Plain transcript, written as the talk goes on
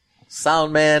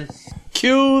Sound man,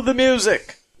 cue the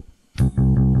music.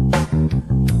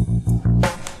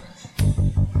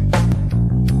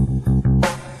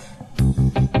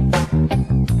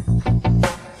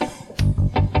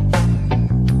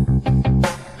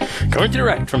 Coming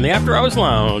direct from the After Hours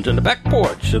Lounge and the back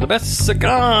porch of the best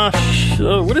cigar.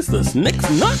 What is this? Nick's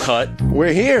Nut Hut.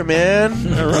 We're here, man.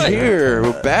 All right. We're here.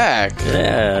 We're back.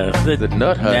 Yeah, The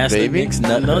Nut Hut, nasty baby. Nick's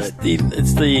Nut Hut.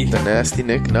 It's the The Nasty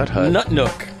Nick Nut Hut. Nut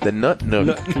Nook. The Nut Nook.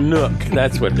 Nut Nook.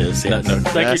 That's what it is. Yes. Nut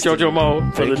Nook. Thank Nasty. you, Jojo Mo,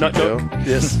 for Thank the Nut you, Nook. Joe.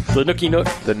 Yes, the Nookie Nook.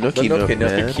 The Nookie Nook, Nookie Nook.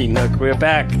 man. Nookie Nook. We're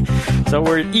back. So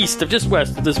we're east of just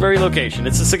west of this very location.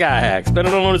 It's the Cigar Hacks, better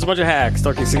known as a bunch of hacks,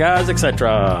 talking cigars, etc.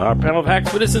 Our panel of hacks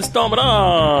for this installment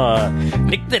are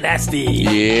Nick the Nasty.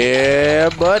 Yeah,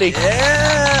 buddy.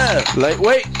 Yeah.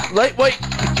 Lightweight.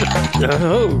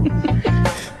 Oh.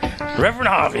 Reverend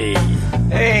Harvey.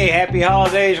 Hey, happy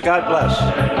holidays. God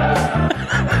bless.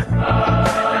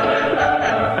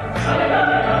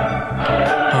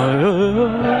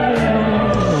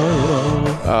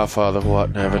 Our Father who art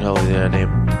in heaven, hallowed be thy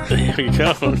name. There you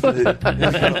go.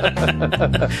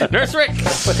 Nurse Rick.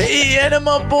 Hey,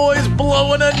 Enema boys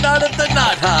blowing a nut at the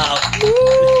nut house.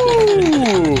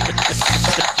 Woo!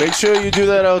 Make sure you do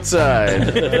that outside.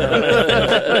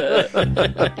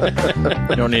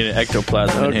 You don't need an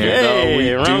ectoplasm in here. Okay, No, we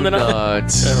do rounding out,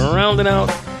 not. rounding out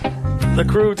the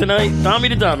crew tonight. Tommy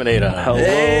the Dominator. Hello,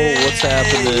 Hey, what's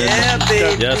happening? yeah,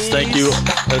 baby. Yes, thank you.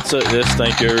 That's it. Yes,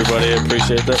 thank you, everybody. I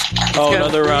appreciate that. Oh,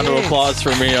 another round of applause for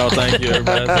me. Oh, thank you,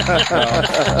 everybody.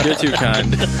 Oh, you're too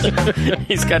kind.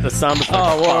 He's got the sound effect.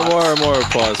 Oh, more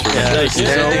applause for me. Thank you so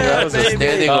Standing, much. that was a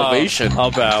standing ovation.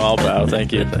 I'll bow.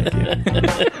 Thank you.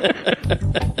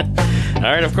 All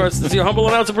right, of course, this is your humble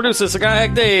announcer producer, Cigar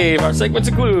Hack Dave. Our segments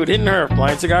include Hidden Herb,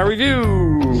 Blind Cigar Review,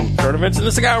 current events in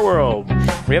the cigar world.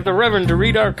 We have the Reverend to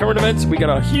read our current events. We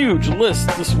got a huge list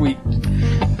this week.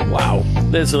 Wow.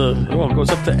 There's it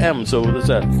goes up to M, so there's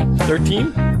that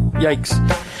 13? Yikes.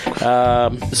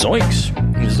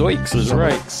 Zoinks is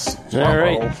right. All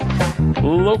right.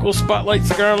 Local Spotlight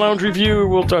Cigar Lounge Review.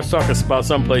 We'll talk about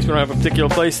someplace. We don't have a particular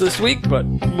place this week, but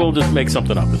we'll just make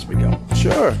something up as we go.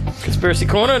 Sure. Conspiracy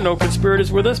Corner. No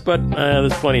conspirators with us, but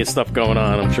there's plenty of stuff going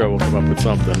on. I'm sure we'll come up with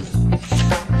something.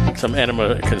 Some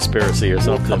enema conspiracy or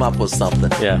something. Come up with something.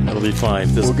 Yeah, it'll be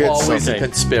fine. There's We'll get Always something. a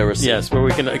conspiracy. Yes, where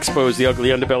we can expose the ugly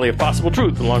underbelly of possible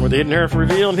truth, along with the Hidden Earth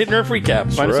Reveal and Hidden Earth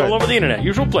Recap. Find us right. all over the internet.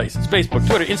 Usual places: Facebook,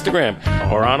 Twitter, Instagram,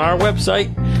 or on our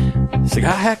website,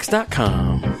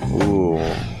 cigarhacks.com. Ooh.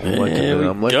 I'm liking There it. we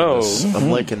I'm liking go. this. I'm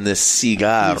liking this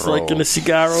cigar. It's like in the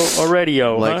Cigaro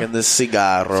Auredio. Liking this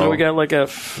cigar. So we got like a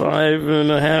 5.5,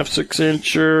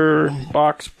 6-incher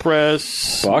box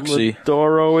press, Boxy.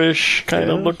 Maduro-ish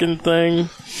kind of looking thing.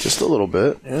 Just a little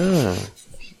bit. Yeah.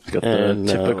 Got And,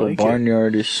 the typical like it.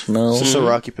 barnyardy smell. Is this a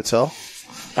Rocky Patel?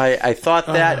 I thought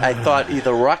that. I thought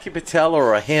either Rocky Patel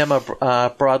or a hammer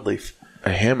broadleaf.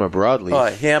 A hammer broadleaf.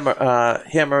 Oh,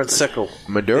 hammer and sickle.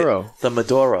 Maduro. The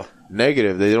Maduro.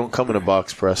 Negative. They don't come in a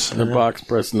box press. The box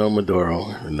press, no Maduro,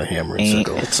 and the hammer and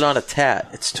sickle. It's not a tat.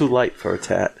 It's too light for a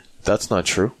tat. That's not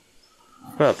true.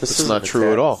 Well, this It's isn't not a true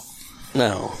tat. at all.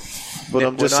 No. But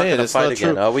I'm just We're not saying gonna it's fight not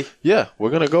again, true. are we? Yeah,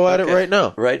 we're gonna go at it Okay. right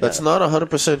now. Right That's now. not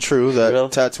 100% true that Really?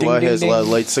 Tatuai Ding, has ding, ding.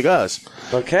 light cigars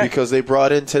Okay. because they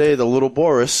brought in today the Little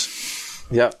Boris,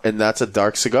 Yep. and that's a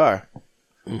dark cigar.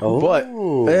 Oh. But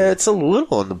it's a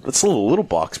little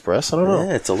box press. I don't know.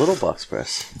 Yeah, it's a little box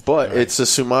press. But it's a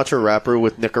Sumatra wrapper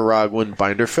with Nicaraguan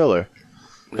binder filler.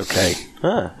 Okay.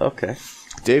 Huh, okay.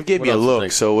 Dave gave me a else look.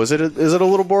 think? So is it a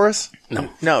Little Boris? No,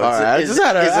 All right, is is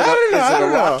that a- I don't know, I is it a don't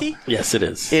know. Rocky? Yes, it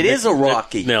is. It is a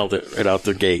Rocky. Nick nailed it right out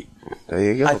the gate. There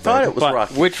you go. I thought baby. it was But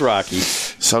Rocky. which Rocky?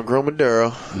 Sungrown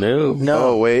Maduro. No. No.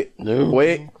 Oh wait, No.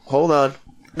 wait, hold on.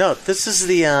 No, this is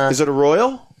the. Is it a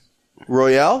Royal?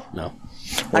 Royale? No.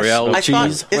 Royale with I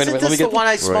cheese. thought, Wait a isn't minute, let me this the get one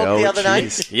I smoked Royale the with other night?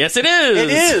 cheese. Yes, it is. It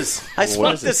is. I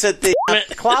smoked is this at the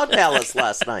Cloud Palace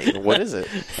last night, What is it?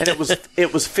 and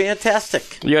it was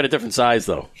fantastic. You had a different size,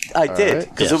 though. I did right.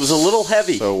 because it was a little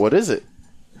heavy. So what is it?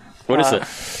 What is it?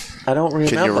 I don't remember.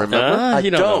 Can you remember? I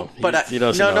You don't don't. know. But He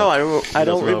doesn't no, know. I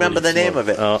don't remember the name of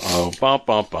it. Uh-oh. Bum,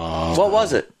 bum, bum. What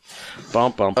was it?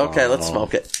 Bum, bum, bum. Okay, let's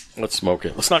smoke it. Let's smoke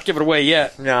it. Let's not give it away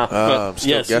yet. No. I'm But still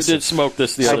yes, you guessing. did smoke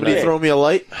this the other Somebody day. throw me a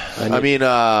light.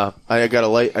 I got a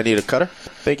light. I need a cutter.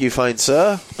 Thank you, fine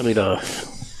sir. I need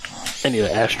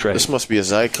an ashtray. This must be a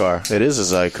Zycar. It is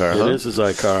a Zycar, huh? It is a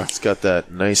Zycar. It's got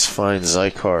that nice, fine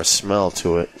Zycar smell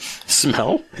to it.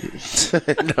 Smell?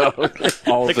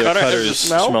 All The of the cutter has cutters a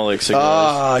smell? smell like cigars.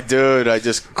 Ah, dude, I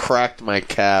just cracked my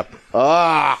cap.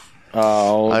 Ah,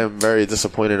 Oh, I am very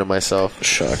disappointed in myself.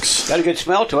 shucks. Got a good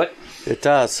smell to it. It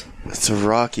does. It's a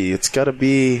Rocky. It's got to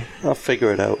be. I'll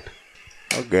figure it out.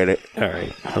 I'll get it. All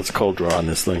right. Let's cold draw on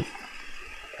this thing.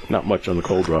 Not much on the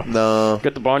cold draw. No.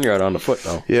 Get the barnyard on the foot,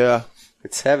 though. Yeah.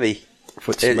 It's heavy.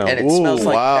 Foot smell. And it smells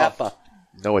like wow. pepper.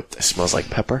 No, it smells like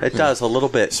pepper. It does a little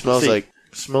bit. It smells like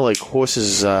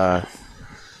horses. Like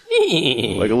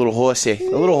a little horsey. A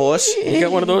little horse. You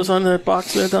got one of those on the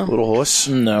box there, A Tom? little horse.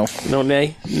 No. No,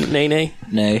 nay? Nay?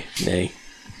 Nay. Nay.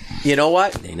 You know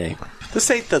what? Nay. This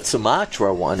ain't the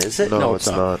Sumatra one, is it? No, it's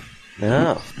not.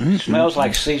 No. Smells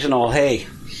like seasonal hay.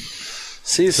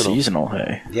 Seasonal. Seasonal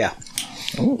hay. Yeah.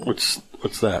 What's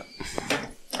that?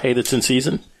 Hay that's in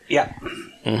season? Yeah.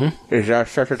 Is that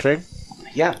such a thing?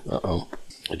 Yeah. Uh-oh.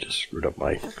 I just screwed up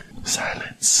my...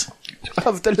 Silence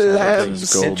of the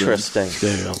lambs. Golden. Interesting.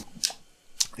 There you go.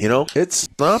 You know, it's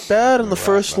not bad in the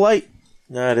first light.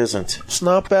 No, it isn't. It's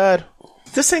not bad.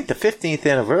 This ain't the 15th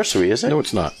anniversary, is it? No,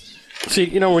 it's not. See,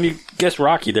 you know, when you guess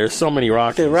Rocky, there's so many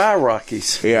Rockies. There are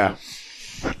Rockies. Yeah.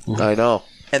 I know.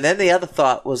 And then the other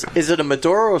thought was, is it a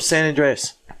Maduro or San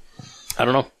Andreas? I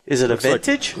don't know. Is it a Looks like-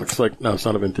 vintage? Looks like... No, it's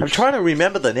not a vintage. I'm trying to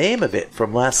remember the name of it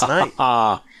from last night.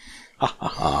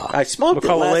 I smoked What it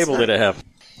color last label night. did it have?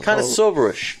 Kind of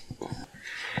silverish.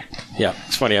 Yeah,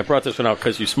 it's funny. I brought this one out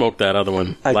because you smoked that other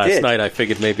one I last did. night. I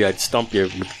figured maybe I'd stump you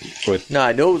with... No,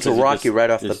 I knew it was a because Rocky just- right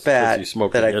off the just bat 'cause you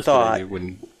smoked that it I yesterday, thought. you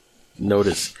wouldn't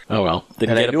notice. Oh, well.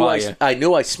 Didn't And I get it knew by you. I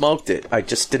knew I smoked it. I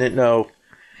just didn't know.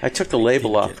 I took the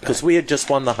label off because we had just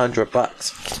won the $100.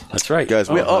 That's right. You guys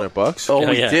want $100? Oh, Yeah,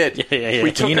 we yeah. did. Yeah.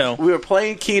 We took Keno. we were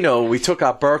playing Keno. We took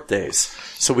our birthdays,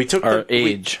 so we took Our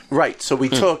age. right. So we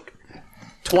took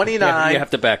 29. You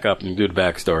have to back up and do the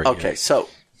backstory. Okay, so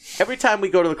every time we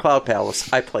go to the Cloud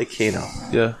Palace, I play Keno,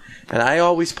 Yeah. and I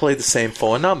always play the same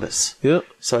 4 numbers. Yep.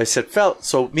 So I said,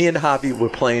 so me and Javi were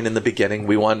playing in the beginning.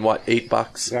 We won, what,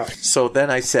 $8? Yeah. So then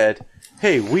I said,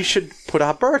 hey, we should put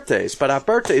our birthdays. But our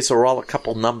birthdays are all a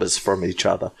couple numbers from each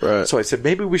other. Right. So I said,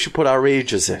 maybe we should put our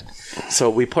ages in. So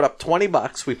we put up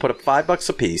 $20. We put up $5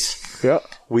 a piece. Yep.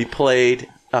 We played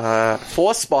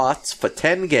 4 spots for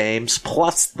 10 games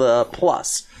plus the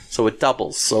plus. So it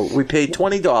doubles. So we paid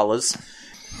 $20.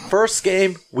 First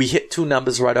game, we hit 2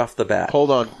 numbers right off the bat.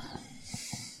 Hold on.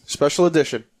 Special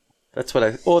edition. That's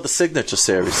what the signature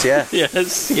series, yeah.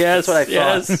 Yes. That's what I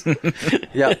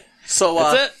thought. Yeah. So,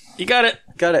 That's it. You got it.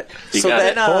 got it. You So got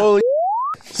then, it. Holy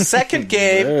second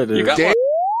game, There it is. You got Damn.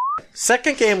 one.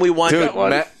 second game we won. dude,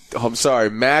 one. I'm sorry.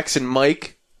 Max and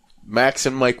Mike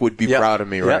would be Yep. proud of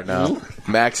me right Yep. now.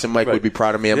 Max and Mike Right. would be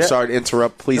proud of me. I'm Yeah. sorry to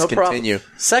interrupt. Please No continue.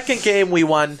 problem. Second game we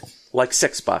won like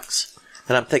 $6.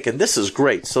 And I'm thinking, this is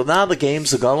great. So now the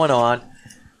games are going on.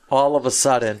 All of a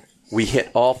sudden, we hit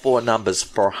all 4 numbers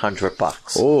for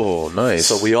 $100. Oh, nice.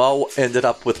 So we all ended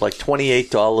up with like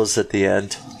 $28 at the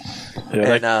end.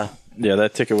 Yeah, And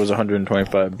that ticket was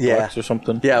 125 Yeah. bucks or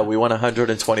something. yeah, we won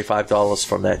 $125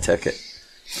 from that ticket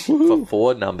for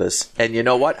 4 numbers. And you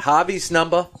know what? Javi's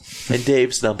number and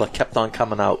Dave's number kept on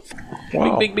coming out.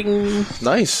 Wow. Bing, bing, bing.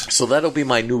 nice. So that'll be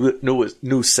my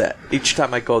new set. Each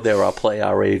time I go there, I'll play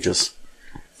our ages.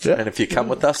 Yeah. And if you come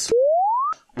with us,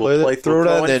 Play we'll that- play throw through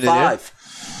that throwing in there. 5.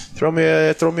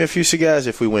 Throw me a few cigars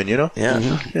if we win. You know. Yeah.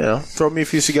 You know. Throw me a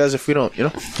few cigars if we don't. You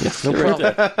know. No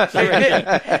problem.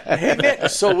 Hey, Nick.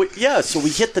 So we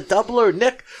hit the doubler.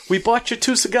 Nick, we bought you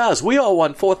 2 cigars. We all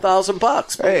won $4,000.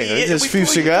 But Hey, just a few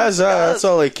threw you cigars. That's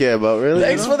all I care about, really.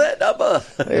 Thanks you know? for that number.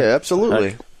 Yeah,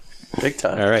 absolutely. Big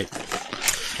time. All right.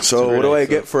 So, what do I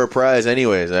get for a prize,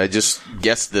 anyways? I just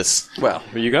guessed this Well,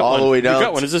 Well, you got All one. the way down You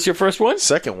got one. Is this your first one?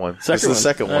 second one. This is the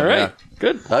second one. All right. Yeah.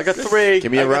 Good. I got 3.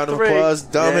 Give me a I got round of 3. applause,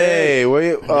 Dummy. Yay. Where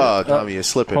you? Oh, Dummy, you're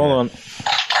slipping. Hold on.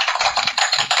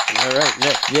 All right,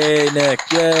 Nick. Yay, Nick.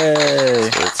 Yay.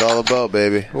 That's what it's all about,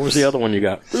 baby. What was the other one you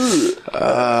got?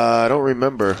 I don't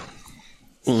remember.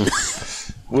 It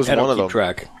was I don't one of keep them.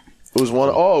 track. It was one.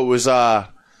 Oh, it was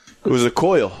a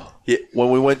coil. Yeah. When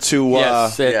we went to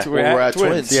Yes, yeah. when we were at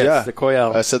Twins. Yes, Yeah, the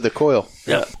Coyle. I said the coil.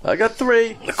 Yeah. I got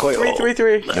 3. 3.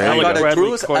 I you got go. a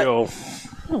Drew. Coyle.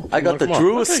 I got the Come on.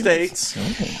 Drew Okay. Estates.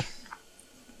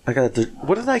 I got the.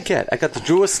 What did I get? I got the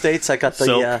Drew Estates. I got the.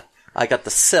 Silk. I got the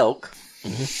Silk,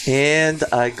 and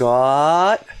I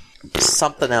got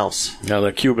something else. No,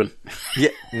 the Cuban. Yeah,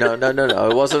 no.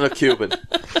 It wasn't a Cuban.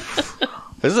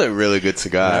 This is a really good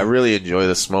cigar. I really enjoy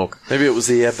the smoke. Maybe it was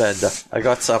the Airbender. I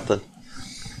got something,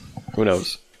 Who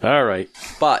knows? All right.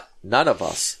 but none of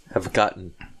us have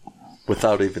gotten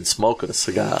without even smoking a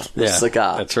cigar. A Yeah,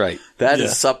 cigar. that's right. That Yeah.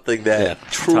 is something that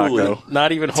truly. Taco.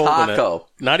 Not even holding Taco.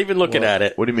 it. Not even looking at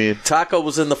it. What do you mean? Taco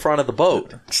was in the front of the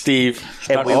boat, Steve.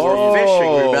 and we Oh, were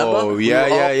fishing. Remember? yeah,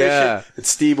 we were all yeah. And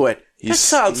Steve went, "That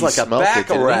sounds he like a smelt it, didn't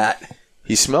he? baccarat."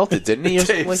 He smelt it, didn't he? Or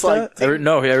something like Dave's like, that?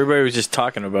 No, everybody was just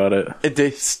talking about it.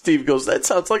 And Steve goes, "That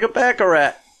sounds like a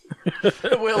Baccarat."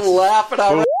 We're laughing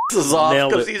our asses off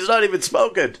Nailed because it. he's not even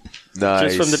smoking. Nice.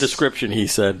 Just from the description, he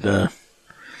said,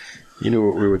 you knew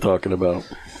what we were talking about.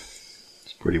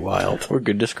 It's pretty wild. We're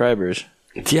good describers.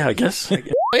 Yeah, I guess.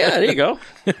 Yeah, there you go.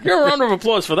 Give a round of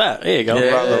applause for that. There you go.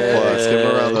 Round of applause. Give him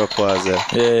a round of applause there.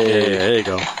 Yeah, there you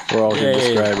go. We're all good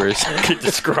Yay. describers. Good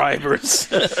describers.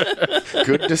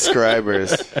 Good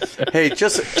describers. Hey,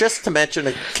 just to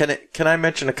mention, can I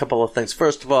mention a couple of things?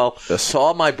 First of all, Yes. to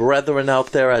all my brethren out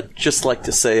there, I'd just like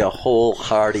to say a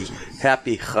wholehearty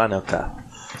Happy Hanukkah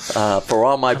for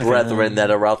all my brethren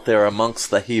that are out there amongst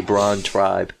the Hebron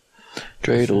tribe.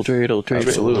 Dreidel, dreidel, dreidel.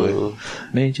 Absolutely.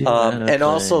 Made you And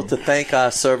also to thank our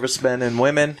servicemen and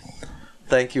women.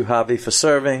 Thank you, Javi, for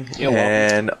serving. You're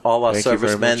welcome. And all our Thank you very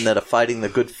servicemen much. that are fighting the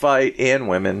good fight and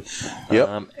women.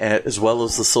 Yep. As well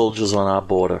as the soldiers on our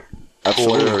border.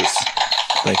 Absolutely. Borders.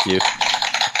 Thank you.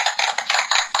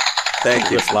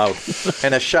 Thank you. It's loud.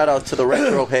 And a shout out to the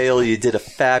Retro Hail. You did a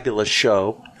fabulous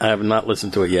show. I have not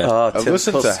listened to it yet. I've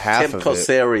listened to half Tim of it.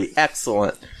 Kosari,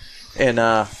 excellent. And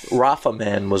Rafa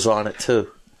Man was on it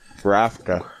too.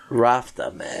 Rafka.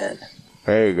 Rafta Man.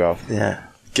 There you go. Yeah.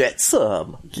 Get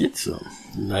some. Get some.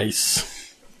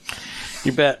 Nice.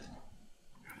 You bet.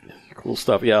 Cool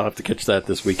stuff. Yeah, I'll have to catch that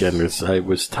this weekend. 'Cause I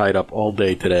was tied up all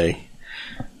day today.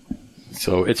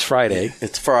 So it's Friday.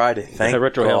 It's Friday. Thank The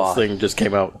Retro Health God. thing just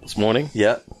came out this morning.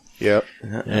 Yep. Yep.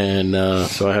 And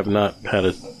so I have not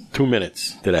had 2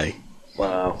 minutes today.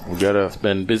 Wow. We gotta.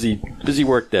 Been busy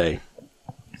work day.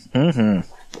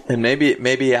 And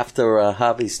maybe after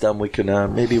Javi's done, we can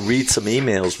maybe read some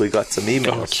emails. We got some Oh,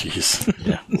 emails. jeez.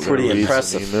 Yeah. Pretty read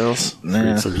impressive. some emails.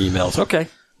 Read some emails. Okay.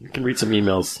 You can read some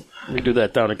emails. We do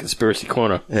that down in Conspiracy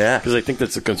Corner. Yeah. Because I think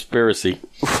that's a conspiracy.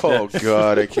 Oh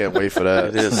God, I can't wait for that.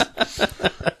 It is.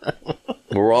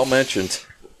 We're all mentioned.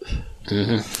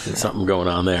 There's something going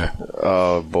on there.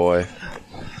 Oh boy.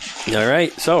 All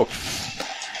right. So,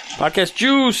 Podcast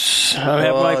Juice. I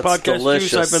have my it's Podcast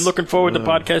delicious. Juice. I've been looking forward to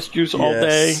Podcast Juice all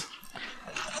day.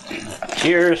 Yes.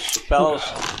 Cheers,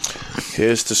 fellas.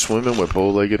 Here's to swimming with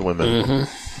bow-legged women.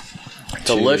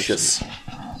 Delicious.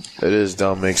 It is.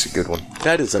 Dom makes a good one.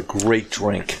 That is a great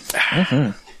drink.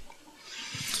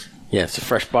 Yeah, it's a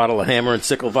fresh bottle of Hammer and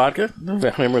Sickle vodka.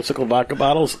 The Hammer and Sickle vodka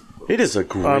bottles It is a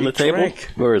great on the table. drink.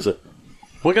 Where is it?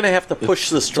 We're going to have to push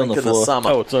this on drink the in the floor. summer.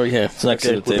 Oh, it's yeah. It's next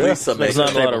to the Okay, table. Lisa There's made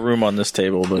not the a lot of room on this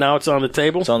table, but Now it's on the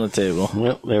table. it's on the table.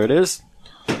 Well, there it is.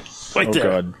 Right Oh there.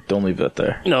 God! Don't leave that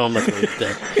there. No, I'm not going to leave it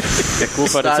there. We'll But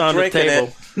start it's on the drinking table.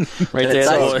 it. Right It's there.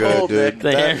 ice The- cold, Good, Nick. dude.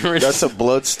 The hammer is- That's a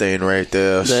blood stain right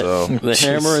there. So The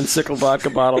Hammer and Sickle vodka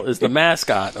bottle is the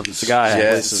mascot of the cigar. House.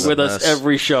 Yes, It's it's with a us mess.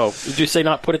 every show. Did you say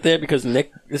not put it there because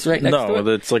Nick is right next to No, it?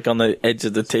 it's like on the edge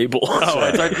of the table. Oh,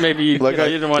 I thought maybe you, Like you I-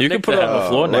 didn't want you Nick can put to it on have the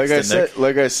floor like next I to said, Nick.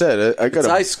 like I said, I got It's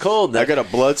a ice cold. I Nick. got a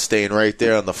blood stain right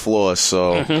there on the floor.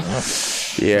 So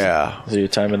yeah, Is it your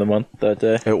time of the month that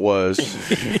day? it was.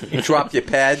 You dropped your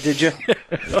pad, did you?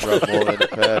 Drop more than a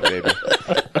pad, baby.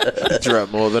 Drop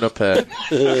more than a pad.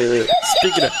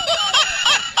 Speaking of.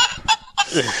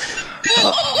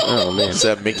 Oh, man. Is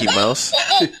that Mickey Mouse?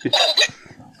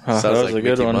 Sounds that was like a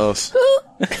good Mickey one. Mouse.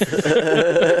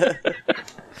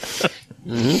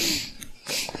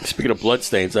 Speaking of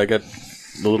bloodstains, I got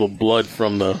the little blood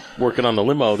from the working on the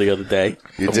limo the other day.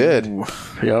 You did.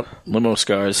 Yep. Limo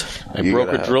scars. I You broke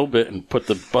gotta a have- drill bit and put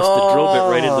the busted drill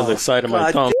bit right into the side of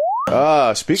my God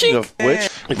tongue. Speaking of which,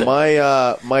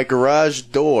 my garage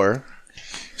door.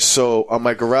 So on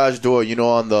my garage door, you know,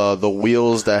 on the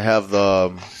wheels that have the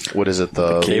what is it,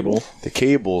 the cable. the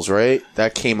cables, right?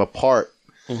 That came apart,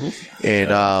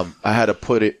 and I had to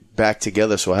put it back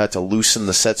together. So I had to loosen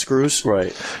the set screws,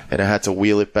 Right. and I had to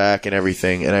wheel it back and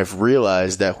everything. And I've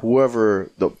realized that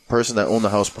the person that owned the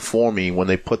house before me, when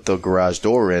they put the garage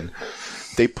door in,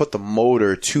 they put the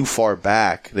motor too far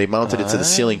back. They mounted it to the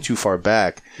ceiling too far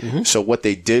back. So what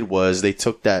they did was they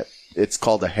took that, it's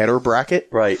called a header bracket,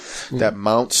 Right. that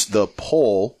mounts the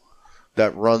pole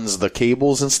that runs the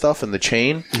cables and stuff and the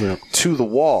chain to the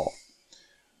wall.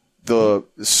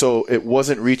 So it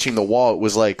wasn't reaching the wall. It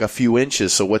was like a few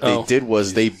inches. So what they did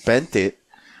was they bent it,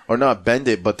 or not bend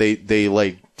it, but they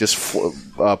like just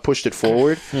pushed it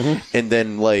forward and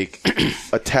then like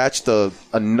attached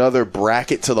another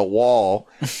bracket to the wall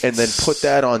and then put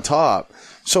that on top.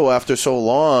 So after so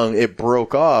long, it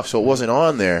broke off, so it wasn't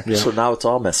on there. So now it's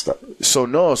all messed up.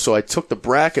 So I took the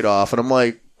bracket off, and I'm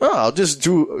like, oh, I'll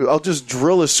just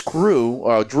drill a screw,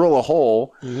 or I'll drill a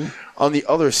hole on the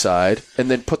other side, and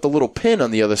then put the little pin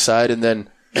on the other side, and then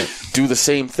do the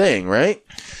same thing, right?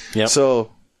 Yep.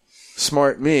 So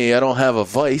smart me, I don't have a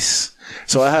vise.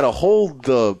 So I had to hold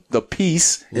the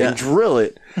piece and drill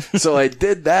it. So I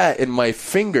did that, and my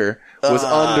finger was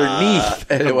underneath.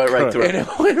 And it went right through. And it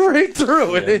went right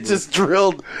through, and it just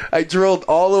drilled. I drilled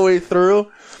all the way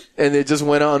through, and it just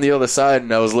went out on the other side,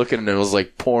 and I was looking, and it was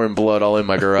like pouring blood all in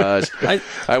my garage.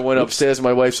 I went upstairs,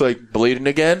 my wife's like, bleeding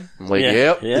again? I'm like,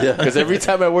 yep. Because every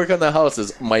time I work on the house,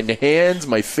 it's my hands,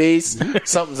 my face,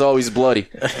 something's always bloody.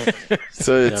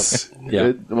 So it's,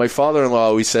 my father-in-law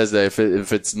always says that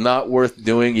if it's not worth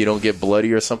doing, you don't get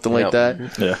bloody or something like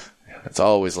that. Yeah. It's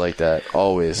always like that.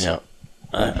 Always. Yeah.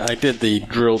 I did the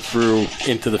drill through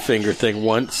into the finger thing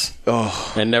once,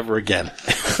 and never again.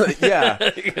 Yeah,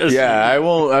 I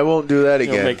won't do that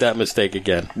again. Don't make that mistake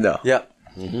again. No. Yep.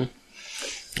 I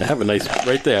have a nice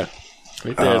right there.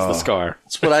 Right there's the scar.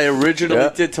 That's what I originally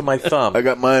did to my thumb. I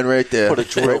got mine right there. Put a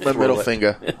drill right in my through middle it.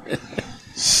 finger.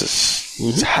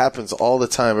 It happens all the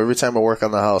time. Every time I work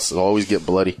on the house, I always get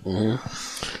bloody.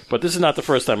 But this is not the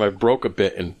first time I broke a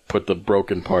bit and put the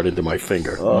broken part into my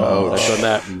finger. I've done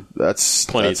that That's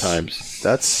plenty of times.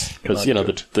 That's Because,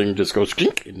 the thing just goes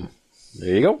skink, and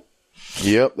there you go.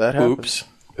 Yep, that happens. Oops.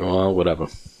 Well, whatever.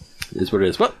 It is what it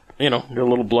is. But, got a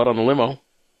little blood on the limo.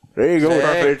 There you go.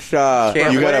 Hey, It's, can't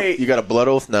wait. you got a blood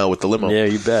oath now with the limo. Yeah,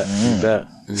 you bet. You bet.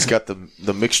 He's got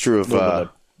the mixture of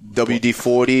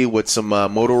WD-40 with some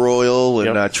motor oil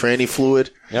and tranny fluid.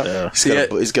 Yep.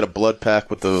 He's got a blood pack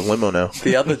with the limo now.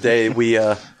 The other day, we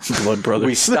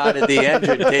started the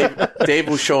engine. Dave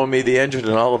was showing me the engine,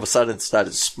 and all of a sudden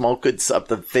started smoking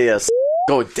something fierce.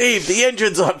 Going, Dave, the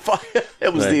engine's on fire.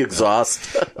 It was the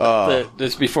exhaust.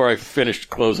 This before I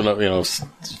finished closing up,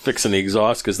 fixing the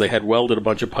exhaust, because they had welded a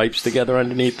bunch of pipes together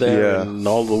underneath there, and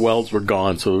all the welds were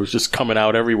gone, so it was just coming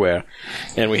out everywhere.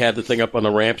 And we had the thing up on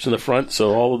the ramps in the front,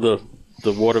 so all of the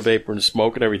water vapor and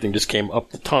smoke and everything just came up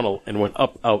the tunnel and went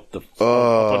up under the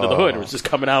hood. It was just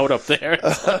coming out up there.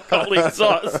 It's like all the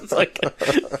exhaust. It's like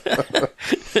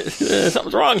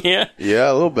something's wrong here.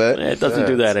 Yeah, a little bit. It doesn't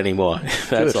do that anymore.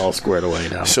 That's all squared away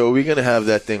now. So we're gonna have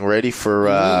that thing ready for.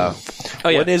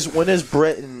 When is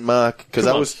Brett and Mark?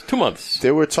 Because 2 months. They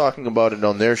were talking about it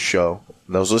on their show,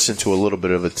 and I was listening to a little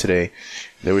bit of it today.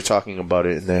 They were talking about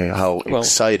it and how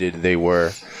excited they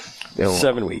were.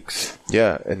 7 weeks.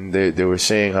 Yeah, and they were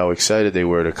saying how excited they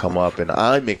were to come up, and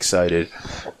I'm excited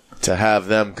to have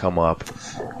them come up,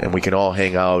 and we can all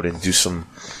hang out and do some,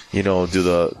 do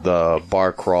the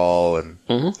bar crawl and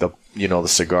the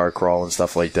cigar crawl and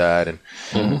stuff like that, and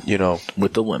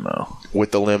with the limo.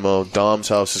 With the limo, Dom's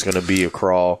house is going to be a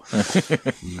crawl.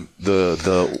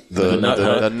 The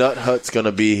Nut Hut's going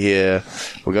to be here.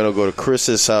 We're going to go to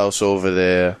Chris's house over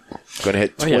there. Going to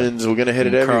hit Twins. We're going to hit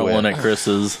it everywhere. Carl at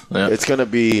Chris's. Yeah. It's going to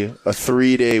be a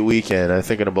 3-day weekend. I'm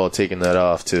thinking about taking that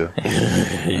off too.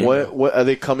 What are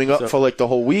they coming up for? Like the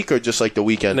whole week or just like the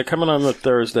weekend? They're coming on the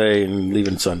Thursday and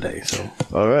leaving Sunday. So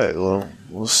all right. Well,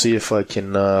 we'll see if I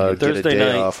can get a day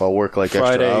night, off. I'll work like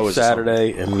Friday, extra hours.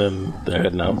 Saturday, and then they're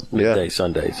heading out midday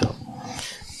Sunday. So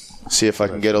see if I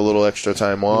can get a little extra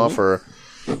time off or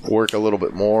work a little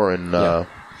bit more, and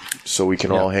so we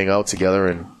can all hang out together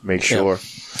and make sure.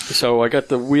 So I got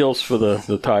the wheels for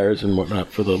the tires and whatnot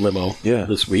for the limo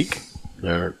this week.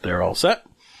 They're all set.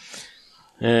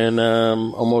 And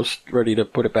almost ready to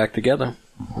put it back together.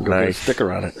 I'm going to put a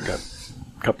sticker on it. Got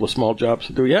a couple of small jobs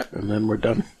to do yet, and then we're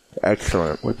done.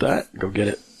 Excellent. With that, go get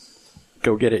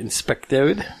it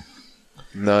inspected.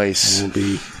 Nice. And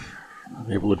we'll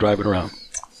be able to drive it around.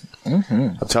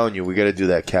 I'm telling you, we got to do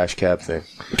that cash cab thing.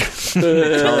 I'm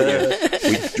telling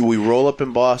you, we roll up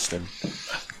in Boston.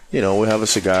 We have a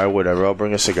cigar, whatever. I'll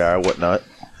bring a cigar, whatnot,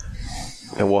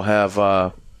 and we'll have.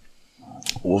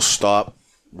 We'll stop.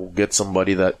 We'll get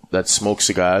somebody that smokes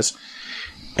cigars,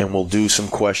 and we'll do some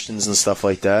questions and stuff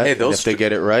like that. Hey, and if they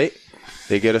get it right,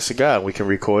 they get a cigar. We can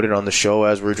record it on the show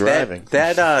as we're driving.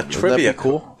 That trivia, that be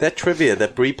cool? That trivia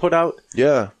that Bree put out.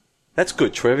 Yeah, that's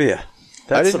good trivia.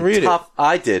 That's I didn't read it.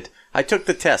 I did. I took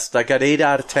the test. I got 8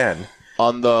 out of 10.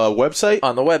 On the website?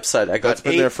 On the website. I got That's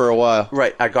been there for a while.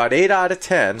 Right. I got 8 out of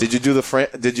 10. Did you do the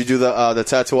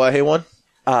Tatuaje one?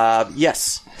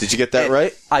 Yes. Did you get that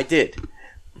right? I did.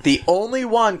 The only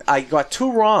one I got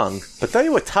 2 wrong, but they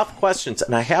were tough questions,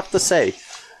 and I have to say,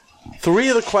 3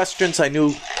 of the questions I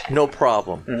knew no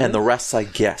problem, and the rest I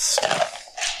guessed,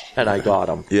 and I got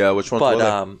them. Yeah, which ones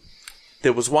were they?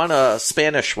 There was one, a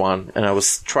Spanish one, and I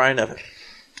was trying to.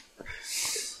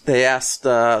 They asked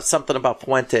something about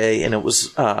Fuente, and it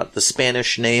was the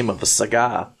Spanish name of a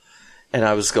cigar. and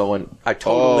I was going. I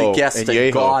totally guessed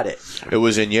and got it. It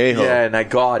was Añejo. Yeah, and I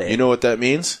got it. You know what that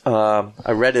means?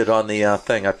 I read it on the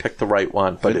thing. I picked the right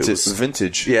one, but it was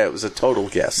vintage. Yeah, it was a total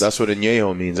guess. That's what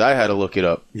Añejo means. I had to look it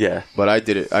up. Yeah, but I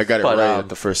did it. I got it right at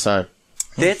the first time.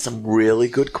 They had some really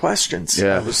good questions.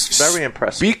 Yeah, I was very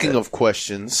impressed. Speaking of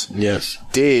questions, yes,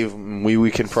 Dave,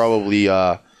 we can probably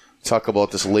talk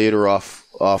about this later off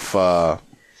the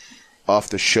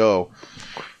show.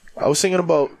 I was thinking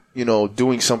about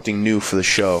doing something new for the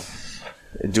show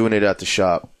and doing it at the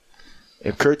shop.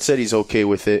 And Kurt said he's okay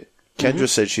with it. Kendra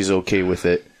said she's okay with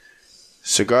it.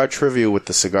 Cigar trivia with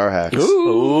the cigar hacks.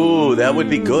 Ooh, that would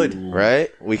be good. Right?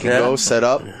 We can go set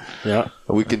up. Yeah.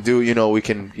 We can do,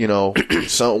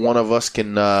 one of us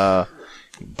can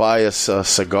buy us a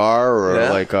cigar or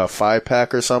like a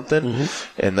 5-pack or something,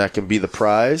 and that can be the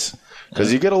prize.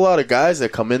 Because you get a lot of guys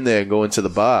that come in there and go into the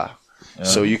bar. Yeah.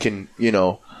 So you can,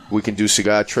 we can do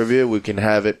cigar trivia. We can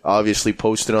have it obviously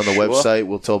posted on the website.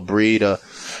 We'll tell Bree to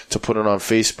put it on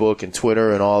Facebook and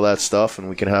Twitter and all that stuff, and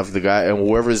we can have the guy, and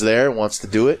whoever's there and wants to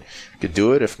do it, could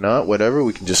do it. If not, whatever,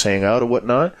 we can just hang out or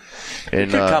whatnot.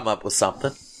 And you could come up with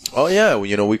something. Oh, yeah.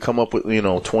 We come up with,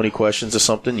 20 questions or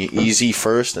something. Easy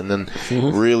first, and then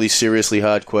really seriously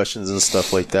hard questions and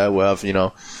stuff like that. We'll have,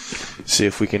 see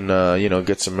if we can,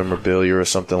 get some memorabilia or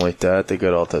something like that. They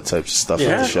got all that type of stuff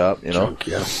at the shop, Junk,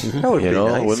 yeah. That would be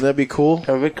nice. Wouldn't that be cool?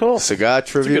 That would be cool. Cigar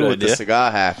trivia with the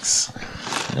cigar hacks.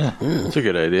 Yeah, it's a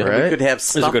good idea. Right? We could have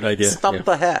Stump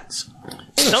the hacks.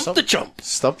 Stump the chump.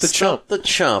 Stump the chump. The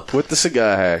chump. With the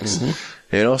cigar hacks.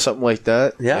 Something like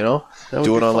that. Yeah.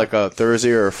 Do it on like a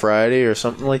Thursday or a Friday or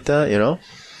something like that,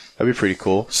 That'd be pretty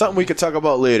cool. Something we could talk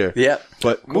about later. Yeah.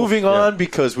 But moving on,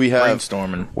 because we have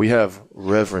brainstorming. We have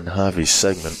Reverend Harvey's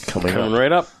segment coming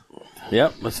right up.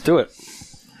 Yep, let's do it.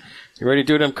 You ready to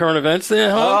do them current events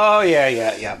there, huh? Oh,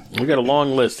 yeah. We got a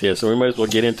long list here, so we might as well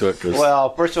get into it.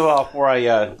 Well, first of all, before I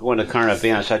go into current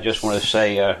events, I just want to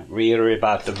say, reiterate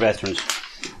about the veterans.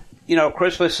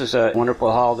 Christmas is a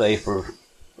wonderful holiday for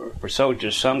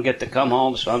soldiers. Some get to come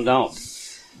home, some don't.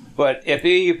 But if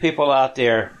any of you people out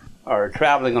there are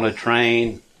traveling on a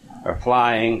train, or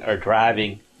flying, or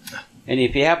driving, and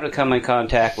if you happen to come in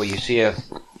contact where you see a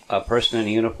person in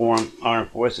a uniform, armed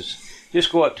forces,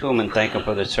 just go up to them and thank them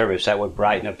for their service. That would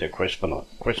brighten up their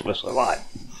Christmas a lot.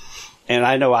 And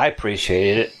I know I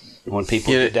appreciated it when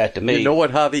people did that to me. You know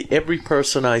what, Harvey? Every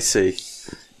person I see,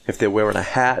 if they're wearing a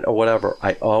hat or whatever,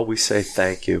 I always say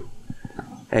thank you.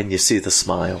 And you see the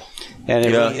smile. And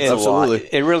absolutely.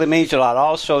 It really means a lot.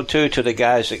 Also, too, to the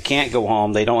guys that can't go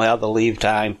home, they don't have the leave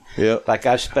time. Yep. Like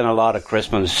I spent a lot of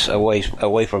Christmas away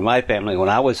from my family when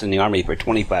I was in the Army for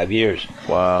 25 years.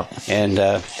 Wow. And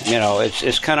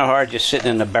it's kind of hard just sitting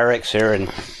in the barracks here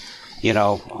and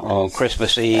on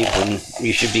Christmas Eve when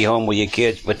you should be home with your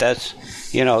kids. But that's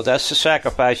the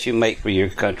sacrifice you make for your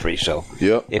country. So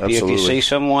if you see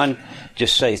someone,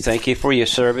 just say thank you for your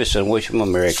service and wish them a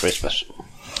Merry Christmas.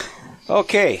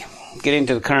 Okay. Getting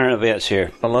to the current events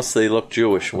here. Unless they look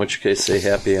Jewish, in which case say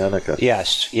Happy Hanukkah.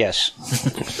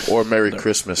 Yes. Or Merry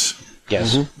Christmas.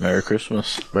 Yes. Mm-hmm. Merry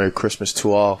Christmas. Merry Christmas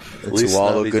to all. And to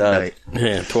all a good night.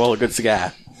 Yeah, to all a good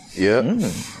cigar.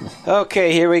 Yep.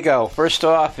 Okay, here we go. First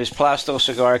off is Plasto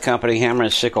Cigar Company Hammer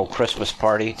and Sickle Christmas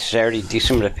Party, Saturday,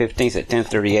 December the 15th at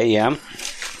 10:30 a.m.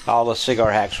 All the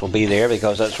cigar hacks will be there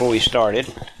because that's where we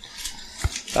started.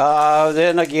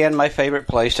 Then again, my favorite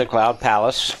place, the Cloud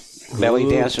Palace. Belly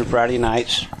dancing Friday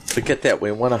nights. Forget that.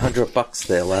 We won $100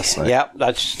 there last night. Yep,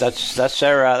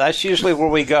 that's usually where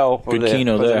we go for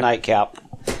the nightcap.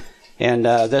 And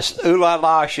this Ooh La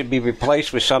La should be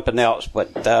replaced with something else,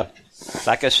 but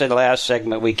like I said last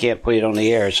segment, we can't put it on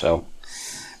the air, so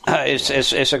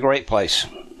it's a great place.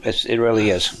 It really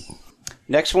is.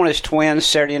 Next one is Twins,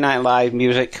 Saturday Night Live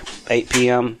Music, 8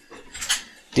 p.m.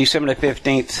 December the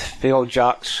 15th, Phil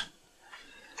Jocks.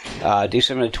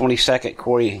 December the 22nd,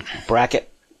 Corey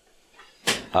Brackett.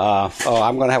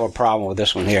 I'm going to have a problem with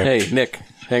this one here. Hey, Nick,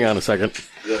 hang on a second.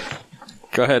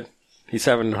 Go ahead. He's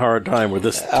having a hard time with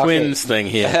this Twins thing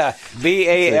here.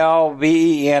 Balvenie.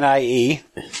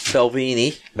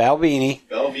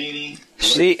 Balvenie.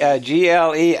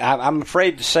 GLE. I'm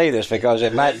afraid to say this because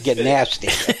it might get nasty.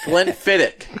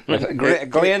 Glenfiddich.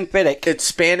 Glenfiddich. It's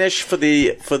Spanish for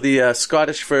the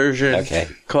Scottish version.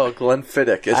 Called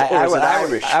Glenfiddich.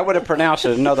 Irish? I would have pronounced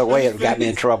it another way. It got me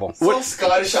in trouble. What's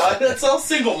Scottish? That's all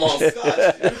single malt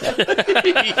Scottish.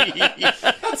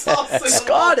 That's all single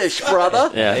Scottish,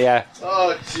 brother. Yeah.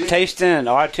 Oh, geez. Tasting an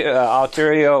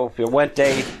Arturo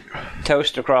Fuente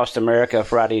toast across America,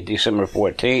 Friday, December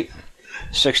 14th.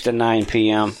 6 to 9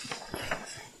 p.m.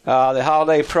 The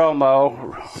holiday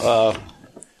promo,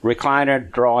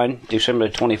 recliner drawing, December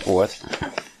the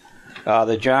 24th.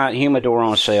 The giant humidor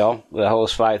on sale that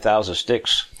holds 5,000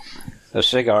 sticks of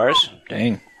cigars.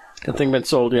 Dang. That thing been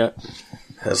sold yet?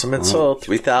 Hasn't been sold.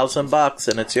 $3,000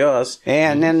 and it's yours.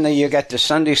 And then you got the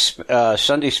Sunday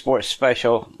Sports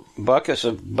Special. Buckets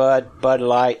of Bud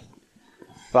Light,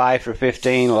 5 for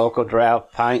 $15. Local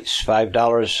draft pints,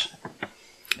 $5.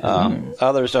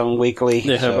 Others on weekly.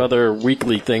 They have other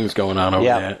weekly things going on over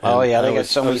there. Oh, yeah. They And got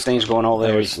so many things going over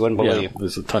there. You wouldn't believe. Yeah,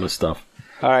 there's a ton of stuff.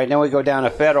 All right, then we go down to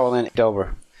Federal in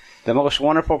Dover. The Most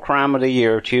Wonderful Crime of the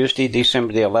Year, Tuesday,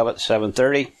 December the 11th,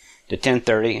 7:30 to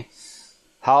 10:30.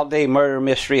 Holiday Murder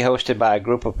Mystery hosted by a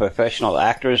group of professional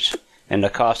actors, and the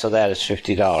cost of that is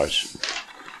 $50.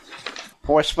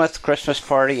 Portsmouth Christmas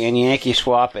Party and Yankee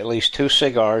Swap, at least 2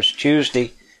 cigars,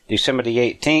 Tuesday, December the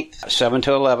 18th, 7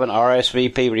 to 11,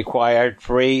 RSVP required,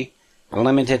 free,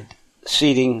 limited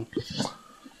seating,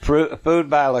 food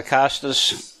by La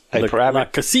Costa's. La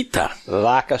Casita.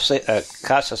 La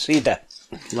Casita.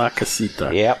 La Casita.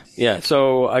 Yep. Yeah,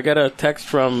 so I got a text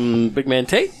from Big Man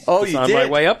Tate. Oh, Just you on did? my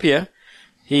way up here.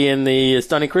 He and the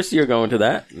Stunning Christie are going to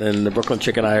that, and the Brooklyn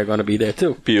Chick and I are going to be there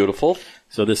too. Beautiful.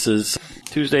 So this is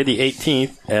Tuesday the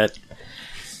 18th at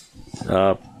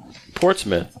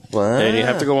Portsmouth. Wow. And you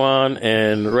have to go on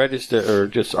and register, or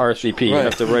just RSVP. You Right.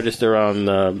 have to register on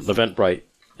Eventbrite.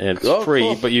 And it's Oh, free,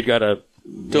 cool. but you got to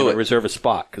it. reserve a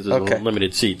spot because there's Okay.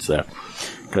 limited seats there.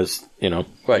 Because, Right.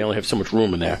 they only have so much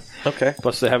room in there. Okay.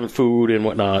 Plus they're having food and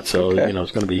whatnot, so, Okay.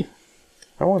 it's going to be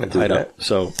I want to do tied that. up.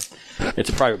 So it's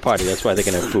a private party. That's why they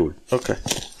can have food. Okay.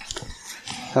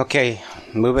 Okay,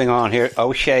 moving on here.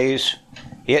 O'Shea's.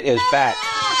 It is back.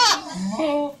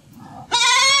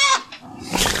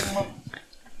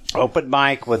 Open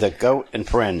mic with a goat and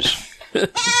friends.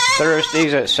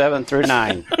 Thursdays at 7 through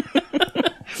 9.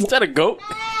 Is that a goat?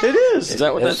 It is. Is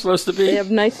that what that's supposed to be? They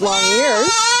have nice long ears.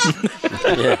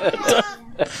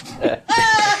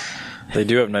 They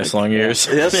do have nice long ears.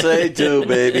 Yes, they do,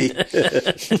 baby.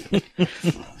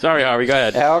 Sorry, Harvey. Go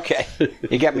ahead. Okay,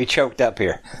 you got me choked up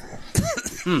here.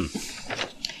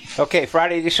 Okay,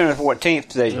 Friday, December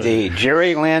 14th, the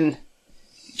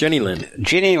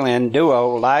Jenny Lynn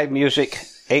Duo live music,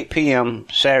 8 p.m.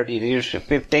 Saturday, December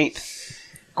 15th.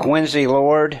 Quincy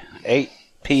Lord, 8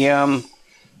 p.m.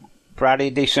 Friday,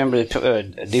 December the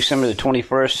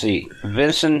 21st, the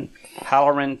Vincent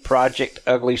Halloran Project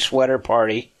Ugly Sweater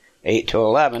Party, 8 to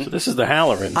 11. So this is the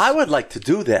Hallorans. I would like to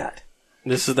do that.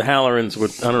 This is the Hallorans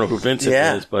with, I don't know who Vincent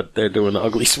Yeah. is, but they're doing the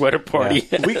ugly sweater party.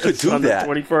 We could do on that.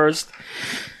 the 21st.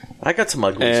 I got some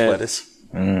ugly And- sweaters.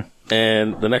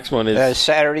 And the next one is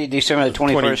Saturday, December the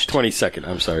 21st. 22nd.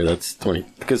 I'm sorry, that's 20.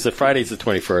 Because the Friday's the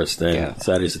 21st and Yeah.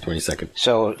 Saturday's the 22nd.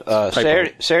 So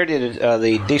Saturday,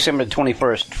 the December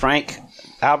 21st, Frank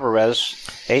Alvarez,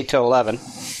 8 to 11.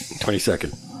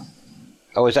 22nd.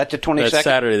 Oh, is that the 22nd? That's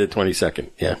Saturday the 22nd,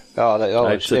 yeah. It's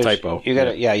a there's- typo. You got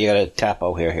a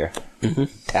typo here. Mm-hmm.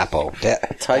 Typo.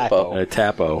 Typo. A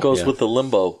tapo. Goes yeah. with the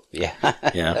limbo. Yeah.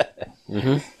 Yeah.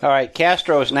 All right,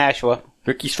 Castro's Nashua.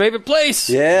 Ricky's favorite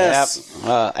place. Yes.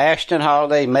 Yep. Ashton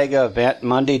Holiday Mega Event,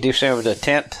 Monday, December the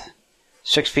 10th,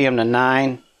 6 p.m. to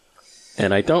 9.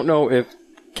 And I don't know if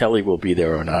Kelly will be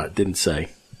there or not. Didn't say.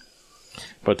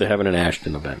 But they're having an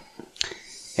Ashton event.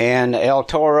 And El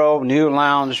Toro New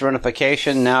Lounge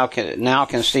Renofication now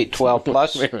can seat 12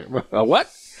 plus. Wait a minute. What?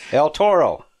 El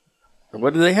Toro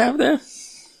What do they have there?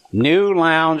 New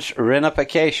Lounge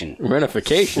Renofication.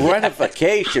 Renification.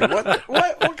 Renification.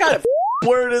 What kind of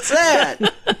word is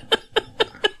that?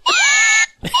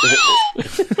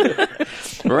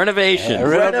 Renovation.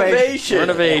 Renovation.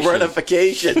 Renovation.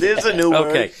 Renification. There's a new word.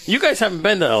 Okay. You guys haven't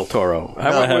been to El Toro.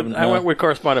 I went with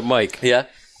correspondent Mike. Yeah.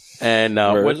 And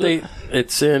Where is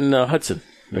it's in Hudson.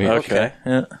 Okay.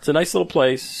 Yeah. It's a nice little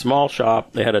place, small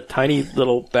shop. They had a tiny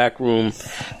little back room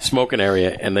smoking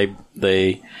area, and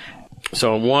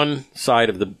so on one side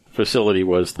of the facility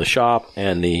was the shop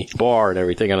and the bar and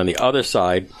everything, and on the other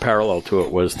side, parallel to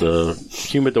it, was the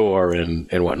humidor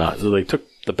and whatnot. So they took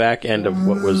the back end of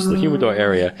what was the humidor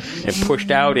area and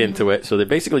pushed out into it. So they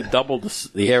basically doubled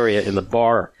the area in the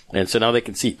bar, and so now they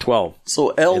can seat 12. So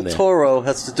El In there. Toro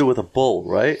has to do with a bull,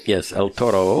 right? Yes, El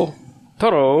Toro.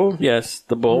 Toro, yes,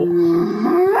 the bull.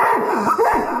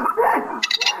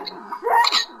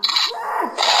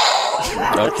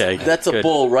 Okay, That's a good.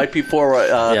 bull right before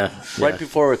Yeah.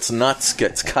 before its nuts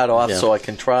gets cut off, Yeah. so I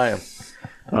can try them.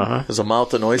 Uh-huh. There's a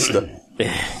mountain oyster.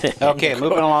 Okay,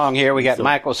 moving along here, we got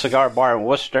Michael's Cigar Bar in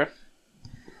Worcester.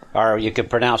 Or you could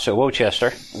pronounce it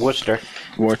Worcester. Worcester.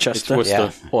 Worcester.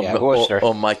 Yeah, Worcester.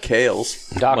 Or Michael's.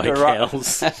 Dr.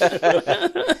 Michael's.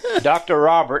 Dr.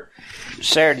 Robert,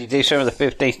 Saturday, December the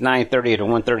 15th, 9:30 to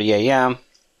 1:30 a.m.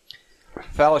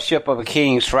 Fellowship of the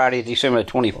Kings, Friday, December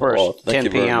 21st, Oh, thank 10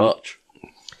 you very p.m. much.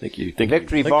 Thank you.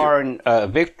 Victory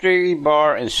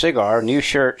Bar and Cigar, new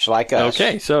shirts like us.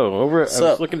 Okay, so I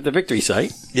was looking at the Victory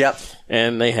site, Yep.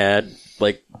 and they had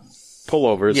like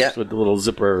pullovers Yeah. with the little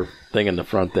zipper thing in the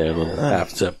front there, the little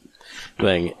half zip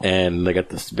thing, and they got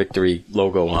this Victory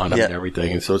logo on them Yeah. and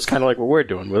everything. And so it's kind of like what we're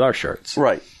doing with our shirts.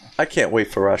 Right. I can't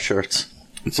wait for our shirts.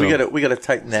 So- We gotta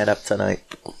tighten that up tonight.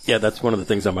 Yeah, that's one of the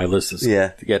things on my list is Yeah.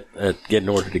 to get an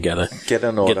order together, Get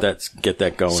an order. get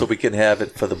that going. So we can have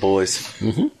it for the boys.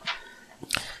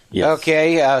 Yes.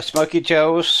 Okay, Smokey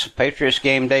Joe's Patriots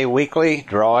Game Day Weekly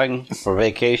drawing for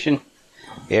vacation.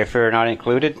 Airfare not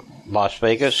included. Las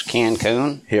Vegas,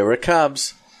 Cancun. Here it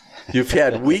comes. You've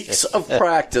had weeks of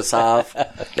practice, Hav.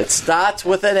 It starts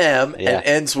with an M Yeah. and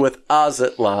ends with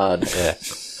Azatlan. Yeah.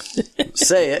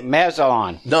 Say it.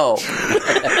 Mazatlan. No.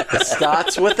 It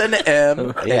starts with an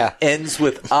M Yeah. and ends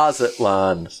with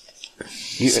Azatlan.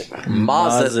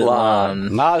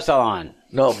 Mazatlan. Mazatlan.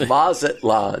 No,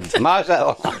 Mazatlan.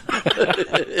 Mazatlan.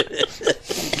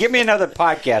 Give me another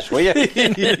podcast, will you?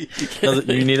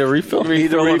 You need a refill?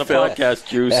 Refill on the refill. podcast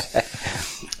juice.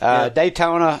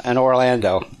 Daytona and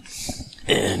Orlando.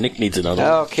 Nick needs another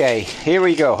one. Okay, here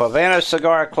we go. Havana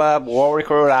Cigar Club, Warwick,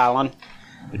 Rhode Island.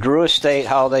 Drew Estate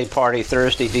Holiday Party,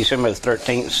 Thursday, December the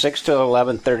 13th, 6 to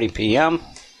 11:30 p.m.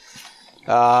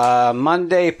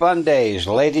 Monday, Fun Days.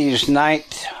 Ladies'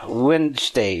 Night,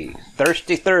 Wednesday.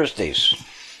 Thursdays.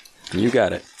 You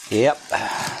got it. Yep,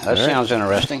 that sounds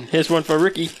interesting. Here's one for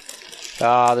Ricky.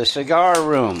 The Cigar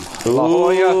Room, La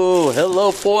Jolla. Ooh,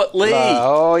 hello, Fort Lee.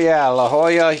 La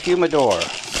Jolla Humidor,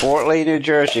 Fort Lee, New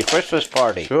Jersey. Christmas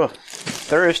party, Sure.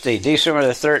 Thursday, December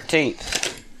the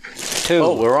 13th, 2,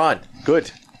 Oh, we're on.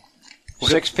 Good.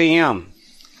 6 p.m.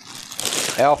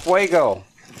 El Fuego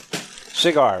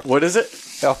Cigar. What is it?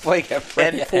 El Fuego.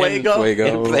 En Fuego?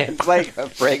 Fuego. En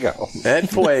Fuego. En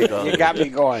Fuego. You got me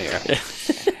going here.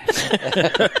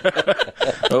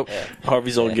 Oh,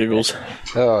 Harvey's all giggles.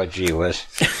 Oh, gee whiz.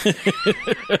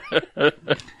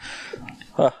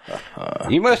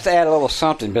 You must add a little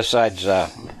something besides.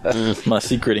 My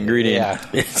secret ingredient.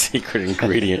 Yeah. Secret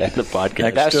ingredient in the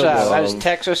podcast. That's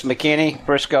Texas, McKinney,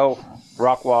 Frisco,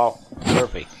 Rockwall,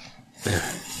 Murphy.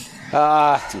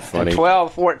 funny.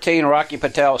 1214 Rocky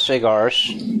Patel Cigars.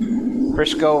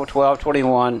 Frisco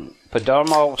 1221.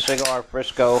 Padomo Cigar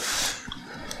Frisco.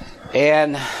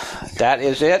 And that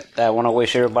is it. I want to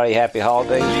wish everybody happy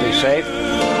holidays. Be safe.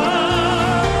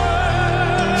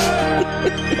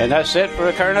 And that's it for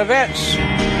the current events.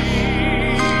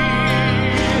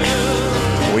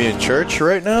 Are we in church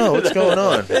right now? What's going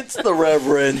on? It's the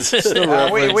Reverends.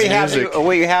 We have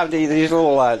music. these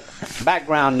little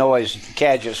background noise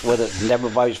gadgets with it, and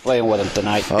everybody's playing with them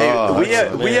tonight.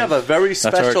 we have a very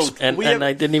special. And we have,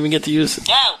 I didn't even get to use it.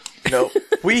 no,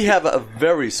 we have a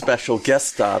very special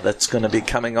guest star that's going to be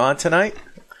coming on tonight.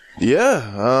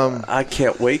 Yeah. I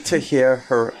can't wait to hear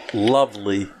her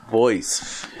lovely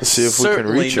voice. Let's see if we can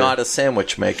Certainly reach her. not a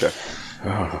sandwich maker.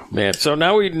 Man, so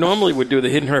now we normally would do the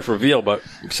Hidden Herf reveal, but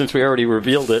since we already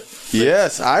revealed it,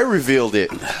 Yes, I revealed it.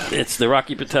 it's the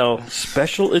Rocky Patel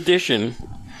Special Edition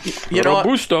You know what?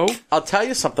 Robusto. I'll tell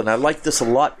you something. I like this a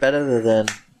lot better than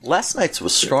last night's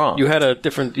was strong. You had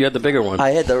the bigger one. I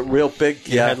had the real big.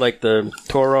 You had like the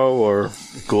Toro or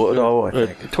Gordo, I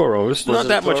think. Toro. It's not it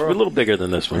that much, Toro? a little bigger than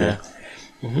this one. Yeah.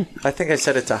 I think I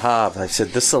said it to Hav. I said,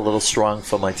 this is a little strong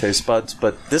for my taste buds,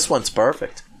 but this one's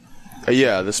perfect.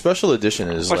 Yeah, the special edition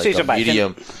is What's like these a about?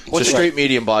 medium. It's a straight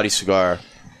medium body cigar.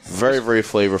 Very, very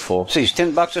flavorful. See, it's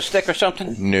 $10 a stick or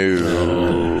something.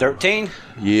 No. 13.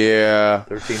 Yeah.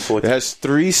 13, It 14. has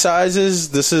 3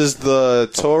 sizes. This is the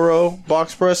Toro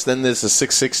box press. Then there's a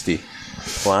 660.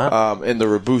 Wow. And the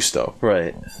Robusto.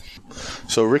 Right.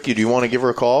 So, Ricky, do you want to give her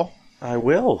a call? I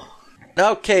will.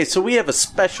 Okay, so we have a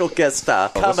special guest star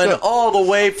coming go. all the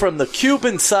way from the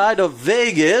Cuban side of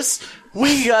Vegas.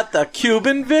 We got the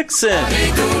Cuban Vixen.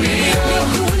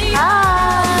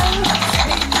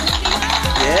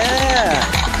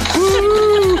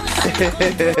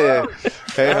 Yeah.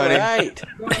 Hey, All honey. right.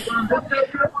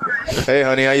 Hey,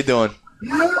 honey. How you doing?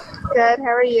 Good, how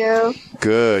are you?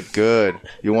 Good, good.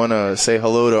 You want to say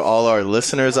hello to all our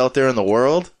listeners out there in the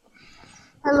world?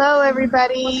 Hello,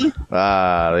 everybody.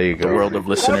 Ah, there you go. The world of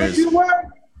listeners.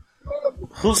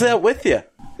 Who's that with you?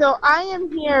 So I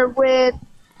am here with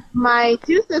my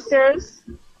 2 sisters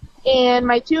and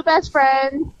my 2 best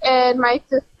friends and my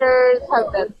sister's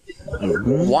husband.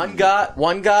 One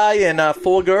guy, and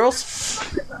 4 girls.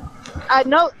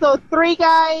 No, so 3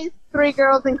 guys, 3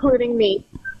 girls, including me.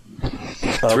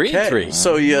 Three and three.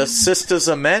 So your sisters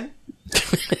are men?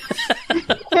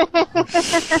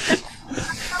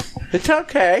 It's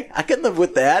okay. I can live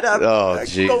with that. I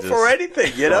can go Jesus. for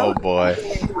anything, you know?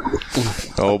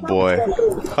 Oh boy.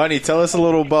 Honey, tell us a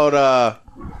little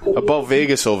about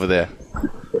Vegas over there.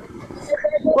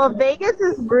 Well, Vegas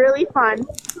is really fun.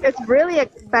 It's really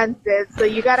expensive, so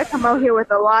you got to come out here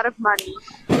with a lot of money.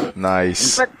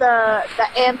 Nice. But the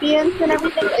ambience and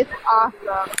everything is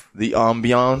awesome. The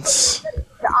ambiance.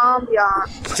 The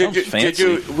ambiance. Did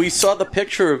you? We saw the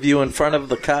picture of you in front of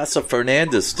the Casa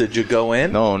Fernandez. Did you go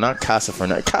in? No, not Casa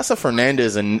Fernandez. Casa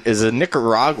Fernandez is in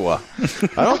Nicaragua.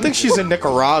 I don't think she's in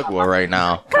Nicaragua right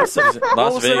now. Las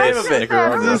was the name Vegas, of it?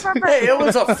 Nicaragua. Hey, it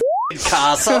was a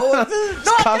casa.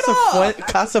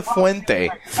 Casa Fuente.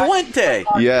 Fuente.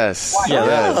 Yes. Yeah,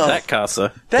 Yes. that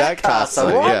casa. That casa.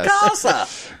 casa, What yes. casa?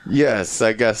 Yes,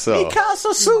 I guess so. Mi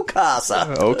casa, su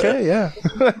casa. Okay, yeah.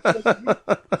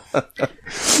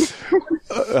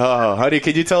 Honey,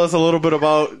 could you tell us a little bit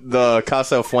about the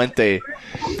Casa Fuente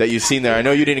that you've seen there? I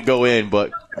know you didn't go in,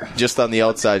 but just on the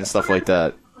outside and stuff like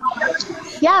that.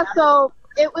 Yeah, so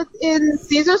it was in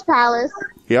Caesar's Palace.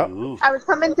 Yep. I was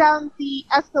coming down the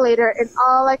escalator, and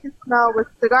all I could smell was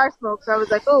cigar smoke. So I was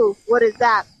like, "Oh, what is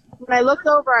that?" When I looked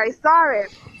over, I saw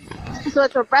it. So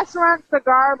it's a restaurant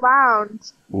cigar lounge,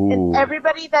 and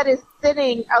everybody that is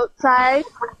sitting outside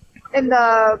in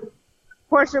the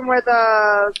portion where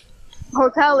the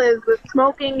hotel is was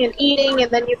smoking and eating, and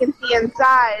then you can see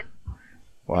inside.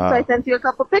 Wow. So I sent you a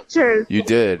couple pictures. You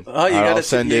did. Oh, you gotta I'll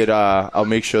send it. I'll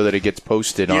make sure that it gets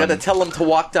posted You on. got to tell them to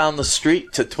walk down the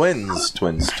street to Twins.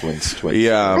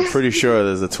 Yeah, I'm pretty sure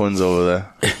there's the twins over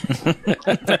there.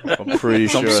 I'm pretty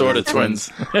Some sure. sort of twins.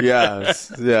 Yeah,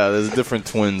 there's different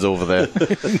twins over there.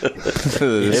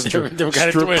 Different kind of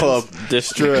strip twins. club. A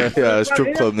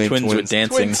strip club named Twins with Twins.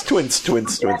 dancing.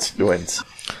 Twins.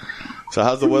 So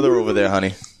how's the weather over there,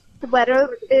 honey? The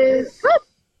weather is good.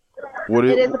 What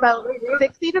It is about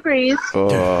 60 degrees.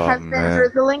 Oh, Has been man.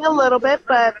 drizzling a little bit,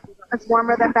 but it's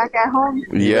warmer than back at home.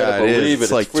 Yeah, better it is. believe it.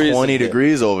 It's like It's freezing 20 here.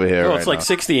 degrees over here. Oh, right it's like now.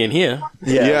 60 in here.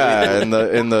 Yeah,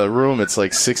 in the room it's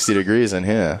like 60 degrees in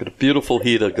here. A beautiful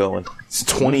heater going. It's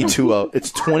 22 out.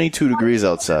 It's 22 degrees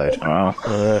outside. Wow.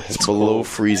 It's below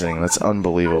freezing. That's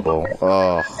unbelievable.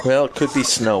 Oh, Well, it could be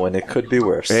snowing. It could be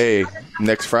worse. hey,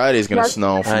 next Friday's gonna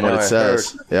snow I from know, what it I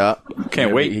says. Yeah,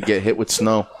 Can't wait. You get hit with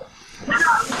snow.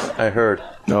 I heard.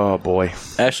 Oh boy.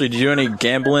 Ashley, did you do any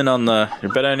gambling on you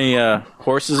bet any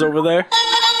horses over there?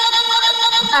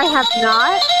 I have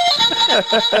not.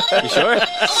 You sure?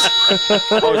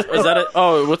 Is that it?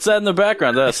 Oh, what's that in the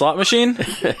background? Is that a slot machine?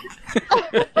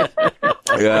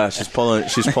 Yeah, she's pulling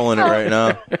it right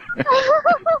now.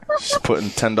 She's putting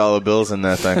 $10 bills in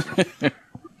that thing.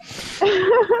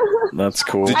 That's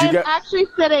cool. Did I you am get? actually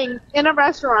sitting in a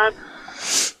restaurant,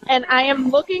 and I am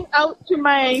looking out to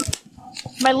my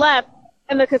left,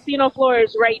 and the casino floor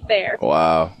is right there.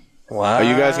 Wow. Wow. Are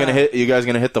you guys gonna hit? You guys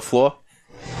gonna hit the floor?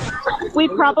 We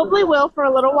probably will for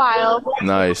a little while.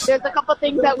 Nice. There's a couple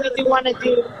things that we do want to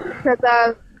do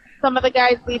because some of the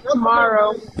guys leave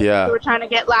tomorrow. Yeah. So we're trying to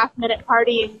get last minute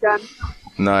partying done.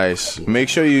 Nice. Make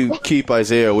sure you keep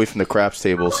Isaiah away from the craps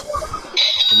tables.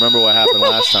 Remember what happened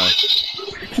last time?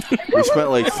 We spent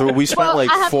like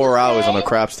I have 4 to hours say- on the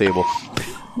craps table.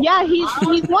 Yeah, he's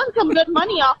won some good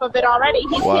money off of it already.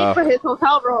 He's Wow. paid for his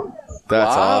hotel room.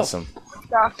 That's Wow. awesome.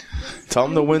 So Tell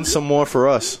him to win some more for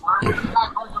us.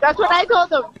 that's what I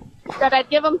told him, that I'd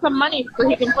give him some money so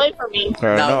he can play for me.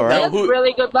 I Now- know, He right? has who-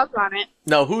 really good luck on it.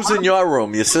 Now, who's in your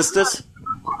room? Your sisters?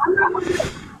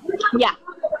 Yeah.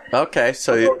 Okay,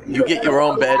 so you get your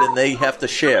own bed and they have to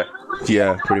share.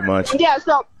 Yeah, pretty much. Yeah,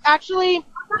 so actually,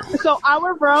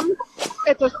 our room,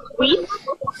 it's a suite.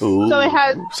 Ooh. So it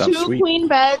has sounds two sweet. queen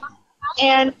beds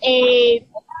and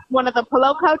one of the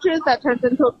pillow couches that turns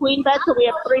into a queen bed. So we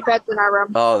have 3 beds in our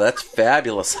room. Oh, that's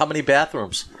fabulous. How many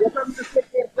bathrooms?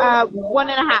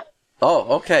 1.5.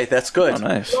 Oh, okay, that's good. Oh,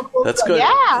 nice. That's good.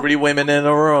 Yeah. 3 women in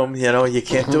a room. You know, you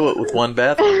can't do it with one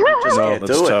bathroom. You just No, can't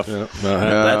That's do tough. it.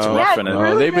 That's No. roughing Yeah, it. it's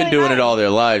really, They've been really doing nice. it all their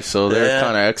lives, so they're Yeah.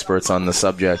 kind of experts on the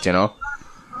subject, you know?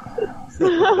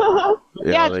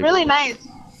 Yeah, it's like- really nice.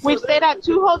 We've stayed at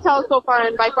 2 hotels so far,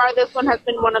 and by far this one has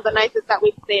been one of the nicest that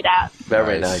we've stayed at.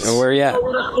 Very Nice. nice. And where are you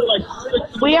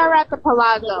at? We are at the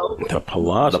Palazzo. The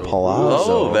Palazzo.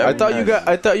 Oh, very I thought nice.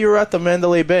 I thought you were at the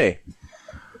Mandalay Bay.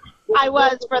 I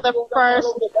was for the first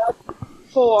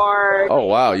 4. Oh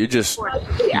wow, you just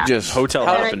Hotel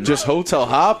How- hopping. just hotel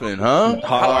hopping, huh?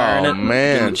 Hot wiring Oh it. Getting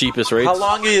man. the cheapest rates. How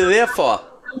long are you there for?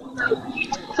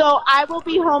 So I will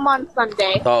be home on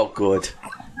Sunday, Oh, good.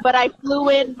 but I flew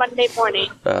in Monday morning.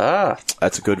 Ah,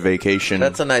 That's a good vacation.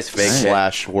 that's a nice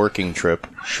vacation. / working trip.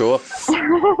 Sure.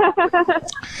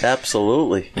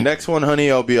 Absolutely. Next one,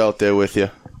 honey, I'll be out there with you.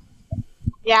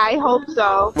 Yeah, I hope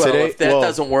so. Well, Today- if that well-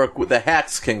 doesn't work, the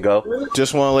hacks can go.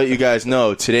 Just want to let you guys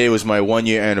know today was my 1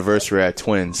 year anniversary at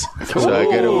Twins, so I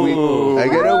get a week. I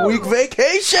get a week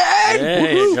vacation.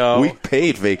 There you go. Week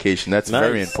paid vacation. That's Nice,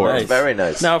 very important. nice. Very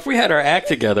nice. Now, if we had our act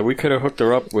together, we could have hooked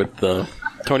her up with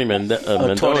Tony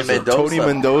Mendoza. Tony Mendoza. Tony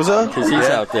Mendoza. Because he's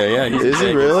out there, yeah. He's Is he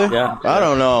big. really? Yeah. I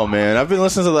don't know, man. I've been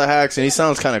listening to the hacks, and he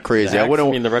sounds kind of crazy. I I wouldn't.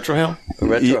 mean the Retro Hill?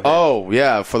 Oh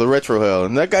yeah, for the Retro Hill,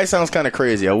 and that guy sounds kind of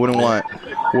crazy. I wouldn't want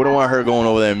her going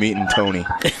over there and meeting Tony.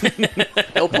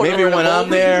 He'll put Maybe her in when a I'm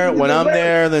movie.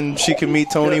 there, then she can meet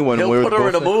Tony when He'll we're put her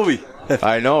in a both. movie.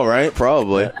 I know, right?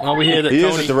 Probably. Well, we hear that He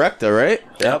Tony... is a director, right?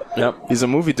 Yep. He's a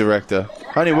movie director.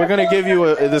 Honey, we're gonna give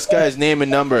you this guy's name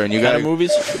and number, and you Kind got of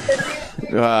movies?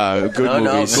 good No,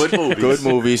 movies. good movies. Good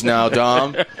movies now,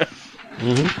 Dom.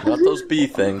 Not those B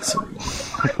things.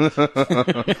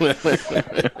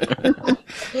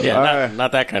 Yeah, All not, right.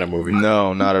 not that kind of movie.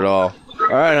 No, not at all. All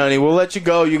right, honey, we'll let you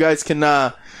go. You guys can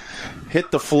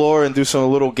hit the floor and do some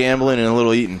little gambling and a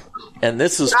little eating. And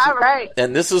this is All right.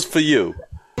 and this is for you.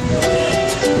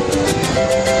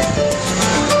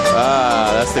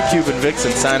 That's the Cuban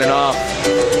Vixen signing off.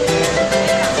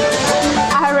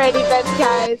 Alrighty then,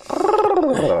 guys.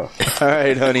 All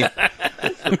right, honey.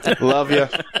 Love you.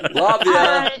 Love ya.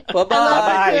 Alright. Bye bye.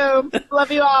 I love you too.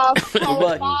 Love you all.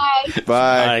 Bye. Bye.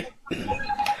 Bye.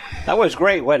 That was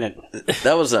great, wasn't it?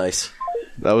 That was nice.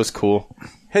 That was cool.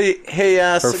 Hey,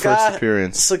 Her Cigar, first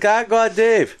appearance. Cigar God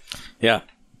Dave. Yeah.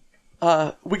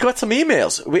 We got some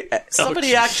emails.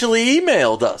 Somebody actually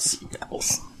emailed us.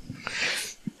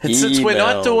 And since we're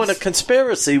not Emails. doing a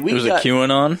conspiracy, we It was a got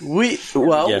QAnon.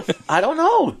 Yeah. I don't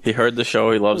know. He heard the show.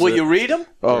 He loves Will it. you read them?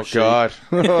 Oh, God.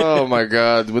 Oh, my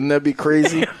God. Wouldn't that be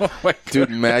crazy?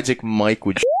 Dude, Magic Mike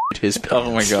would his pants.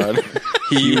 Oh my god.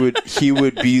 He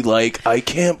would be like, I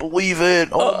can't believe it.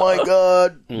 Oh my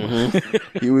god.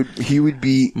 He would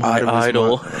be out of his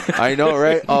idol. mind. I know,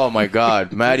 right? Oh my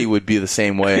god. Maddie would be the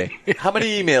same way. How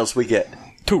many emails we get?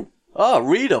 2. Oh,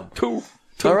 read them. 2.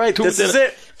 All right, this is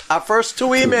it. Our first 2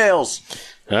 emails.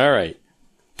 All right.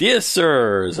 Dear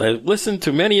sirs, I've listened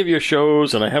to many of your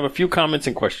shows and I have a few comments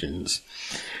and questions.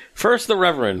 First, the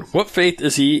Reverend. What faith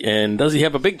is he and does he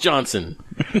have a Big Johnson?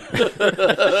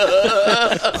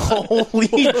 Holy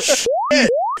shit.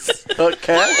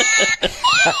 Okay.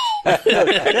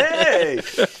 Hey.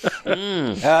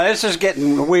 This is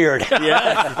getting weird.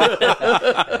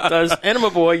 Does Enema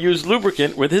Boy use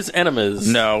lubricant with his enemas?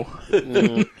 No.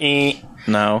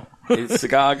 No. Is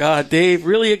Cigar God Dave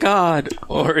really a god?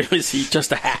 Or is he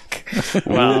just a hack?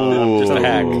 Wow. Just a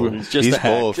hack. He's just He's a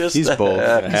hack. both. Just He's a both.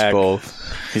 hack. He's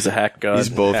both. He's a hack god. He's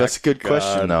both. Hack That's a good god.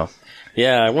 question, though.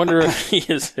 Yeah, I wonder if he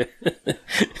is.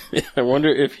 I wonder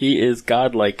if he is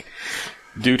godlike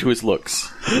due to his looks.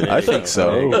 I think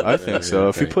so. I think so.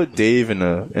 If you put Dave in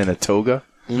a toga,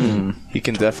 he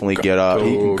can definitely get up.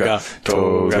 He can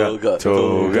Toga.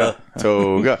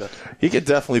 toga. He could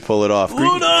definitely pull it off.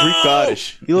 Greek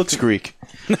Goddish. He looks Greek.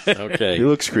 Okay. He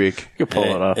looks Greek. You can pull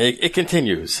it off. It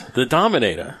continues. The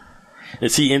Dominator.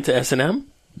 Is he into S&M?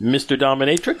 Mr.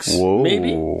 Dominatrix? Whoa.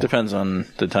 Maybe? Depends on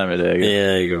the time of day. I guess. Yeah,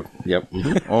 there you go. Yep.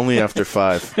 Only after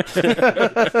 5.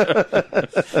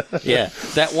 Yeah.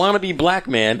 That wannabe black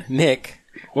man, Nick.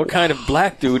 What kind of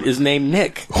black dude is named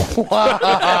Nick? You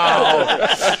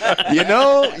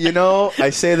know, I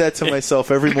say that to myself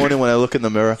every morning when I look in the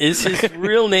mirror. Is his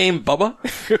real name Bubba?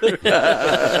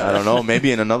 I don't know,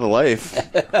 maybe in another life.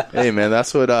 Hey man,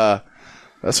 that's what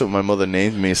my mother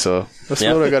named me, so that's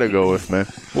Yep. what I gotta go with, man.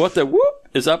 What the whoop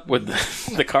is up with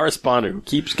the correspondent who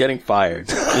keeps getting fired?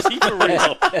 Is he for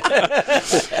real?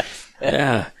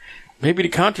 Yeah. Maybe the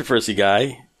controversy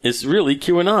guy is really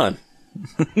QAnon.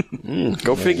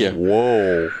 Go figure.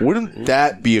 Whoa. Wouldn't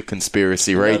that be a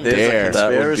conspiracy right there's a there? That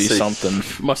would be Conspiracy.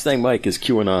 something. Mustang Mike is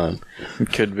QAnon.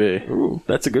 Could be. Ooh,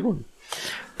 that's a good one.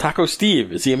 Taco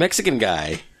Steve, is he a Mexican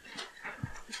guy?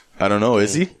 I don't know,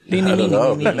 is he? I don't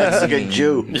know. Mexican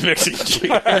Jew. Mexican Jew.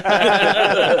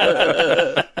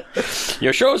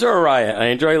 Your shows are a riot. I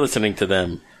enjoy listening to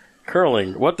them.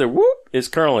 Curling. What the whoop is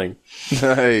curling?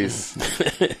 Nice.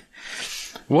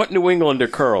 What New Englander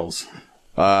curls?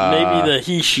 Maybe the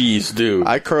he-she's do.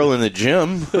 I curl in the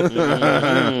gym.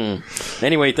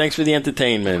 Anyway, thanks for the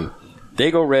entertainment.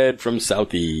 Dago Red from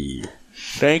Southie.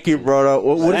 Thank you, brother.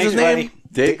 What is Thanks, his name?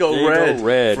 Dago Dago Red,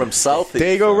 Red. from Southie.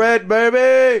 Dago Red,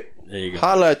 baby. There you go.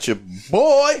 Holla at your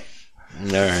boy. All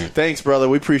right. Thanks, brother.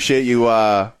 We appreciate you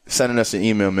sending us an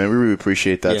email, man. We really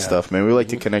appreciate that stuff, man. We like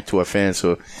to connect to our fans.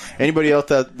 So anybody else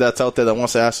that's out there that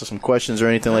wants to ask us some questions or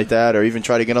anything like that, or even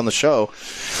try to get on the show,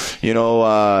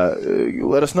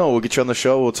 let us know. We'll get you on the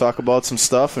show. We'll talk about some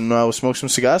stuff, and we'll smoke some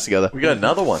cigars together. We got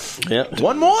another one. Yeah.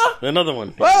 One more? Another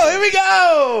one. Oh, here we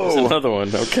go! There's another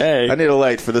one. Okay. I need a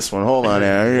light for this one. Hold on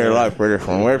here. I need a light for this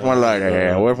one. Where's my light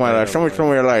here? Where's my light? Show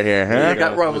me a light here. Huh? You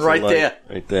got one right there.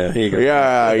 Right there. Here you go.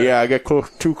 Yeah, I get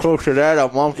too close to that.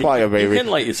 I'm on fire, baby. You can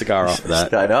light your cigar off of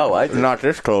that. I know. I did. Not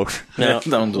this close. Now,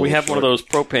 That one's a we little have one of those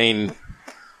propane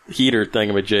heater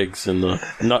thingamajigs in the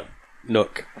nut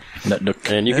nook.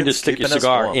 And you can just stick your keeping us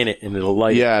cigar warm. in it and it'll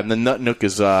light. Yeah, and the nut nook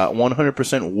is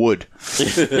 100% wood.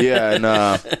 Yeah, and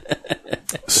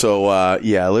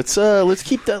let's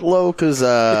keep that low because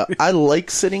I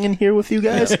like sitting in here with you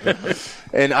guys,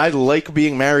 and I like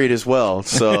being married as well.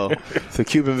 So if the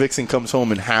Cuban Vixen comes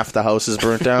home and half the house is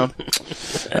burnt down,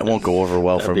 that won't go over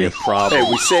well for That'd be me. a problem.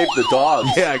 Hey, we saved the dogs.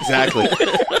 Yeah, exactly.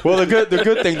 Well, the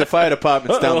good thing, the fire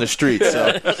department's down the street,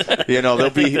 so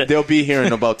they'll be here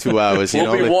in about 2 hours.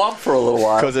 We'll be warm for a little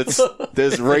while. Because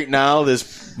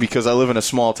because I live in a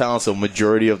small town, so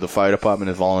majority of the fire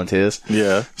department is volunteers.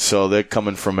 Yeah. So they're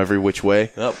coming from every which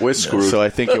way. Oh, we're screwed. So I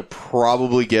think you'll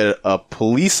probably get a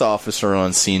police officer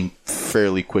on scene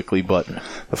fairly quickly, but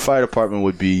the fire department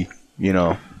would be,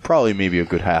 probably maybe a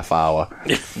good half hour.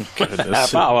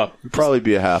 Half hour. Probably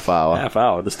be a half hour. Half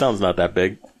hour. This town's not that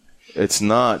big. It's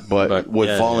not, but with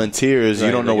yeah, volunteers, yeah.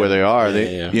 you don't know where they are.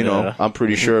 Yeah. I'm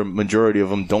pretty sure majority of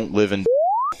them don't live in.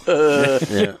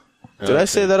 Yeah. Did I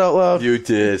say that out loud? You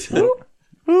did.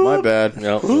 My bad.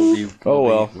 No, we'll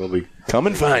be Come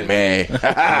and find me.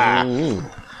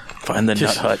 Find the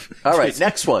nut hut. All right,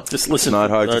 next one. just listen.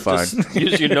 Not hard to just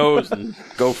use your nose and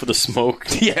go for the smoke.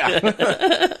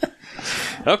 Yeah.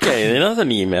 Okay, another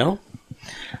email.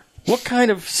 What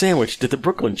kind of sandwich did the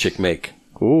Brooklyn chick make?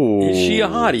 Ooh. Is she a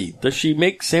hottie? Does she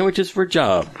make sandwiches for a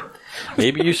job?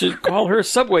 Maybe you should call her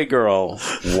Subway Girl.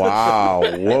 Wow.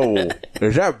 Whoa.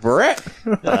 Is that Brett?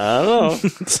 I don't know.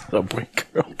 Subway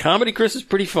Girl. Comedy Chris is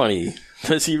pretty funny.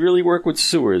 Does he really work with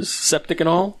sewers, septic and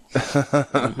all?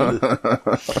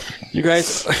 You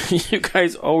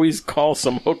guys always call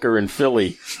some hooker in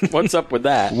Philly. What's up with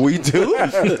that? We do?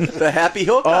 The happy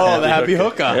hook. Oh, the happy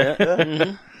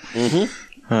hooker.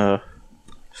 Yeah.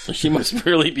 She must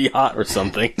really be hot or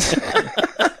something.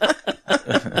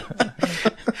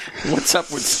 What's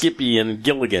up with Skippy and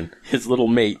Gilligan, his little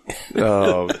mate?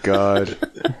 Oh, God.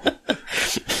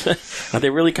 Are they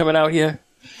really coming out here?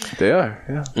 They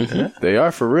are, yeah. They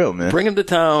are for real, man. Bring them to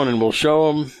town and we'll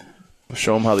show them.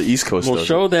 Show them how the East Coast We'll does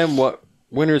show them what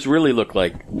winners really look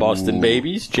like. Boston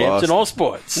babies, champs in all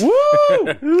sports. Woo!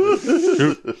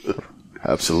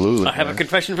 Absolutely. I have a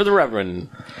confession for the Reverend.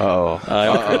 Oh.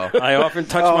 I often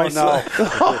touch myself. Go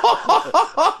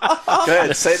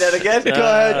ahead, say that again. Go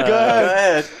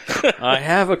ahead. I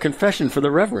have a confession for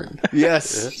the Reverend.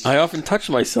 Yes. I often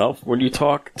touch myself when you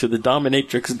talk to the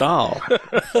dominatrix doll.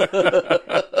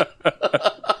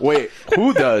 Wait,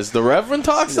 who does? The Reverend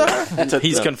talks to her?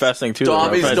 He's confessing to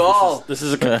Dommy's the doll. This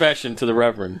is a confession to the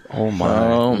Reverend. Oh, my.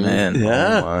 Oh, man.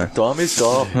 Yeah, Dommy's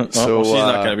doll. So, She's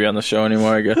not going to be on the show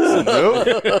anymore, I guess.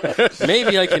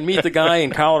 Maybe I can meet the guy in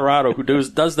Colorado who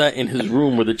does that in his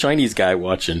room with a Chinese guy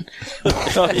watching. You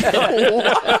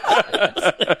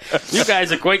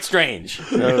guys are quite strange.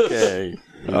 Okay.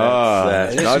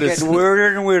 not as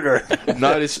weirder and weirder.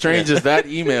 not as strange as that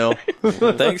email.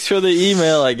 Thanks for the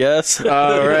email, I guess.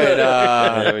 All right.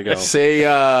 There we go. Say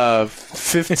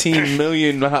 15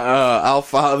 million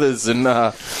alfathers and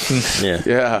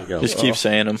Yeah. yeah. Just keep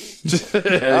saying them. All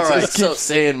right, Just keep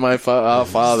saying my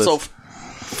alfathers. So,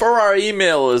 for our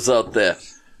emailers out there,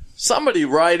 somebody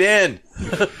write in.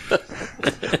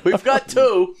 We've got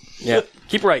 2. Yeah.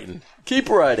 Keep writing. Keep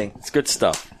writing. It's good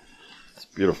stuff. It's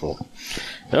beautiful.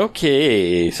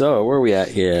 Okay, so where are we at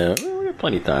here? Well, we got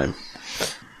plenty of time.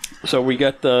 So we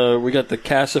got the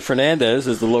Casa Fernandez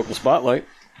as the local spotlight.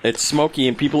 It's smoky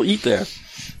and people eat there.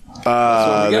 The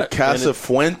got. Casa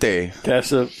Fuente.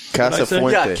 Casa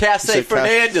Fuente. Yeah, You Casa said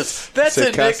Fernandez. That's said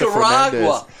in Casa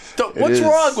Nicaragua. What's is.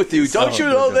 wrong with you? Don't you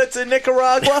know that's in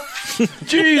Nicaragua?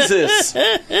 Jesus.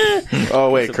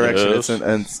 Oh wait, correction.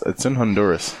 Yes. It's in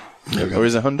Honduras. Or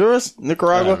is it Honduras?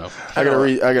 Nicaragua? I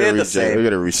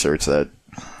gotta research that.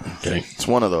 Okay. It's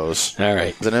one of those. All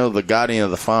right. I know the Guardian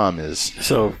of the Farm is.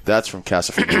 So That's from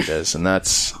Casa Fernandez, and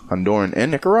that's Honduran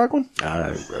and Nicaraguan?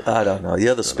 I don't know.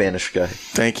 You're the Spanish guy.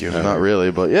 Thank you. Not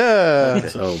really, but yeah.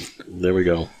 So there we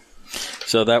go.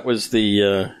 So that was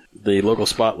the local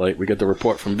spotlight. We got the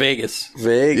report from Vegas.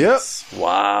 Vegas.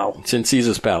 Wow. It's in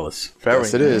Caesar's Palace. Very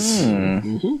Yes, it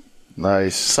is.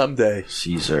 Nice. Someday.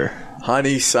 Caesar.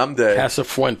 Honey, someday. Casa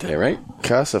Fuente, right?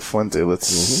 Casa Fuente. Let's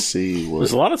see.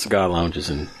 There's a lot of cigar lounges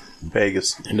in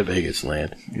Vegas. the Vegas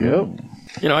land. Yep.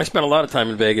 You know, I spent a lot of time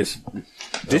in Vegas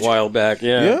a while back.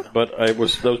 Yeah. But that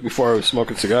was before I was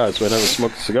smoking cigars, so I never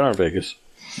smoked a cigar in Vegas.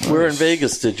 Where in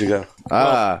Vegas did you go?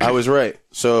 I was right.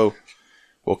 So,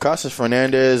 Casas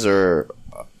Fernandez,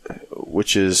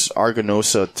 which is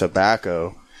Argonosa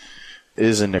Tobacco,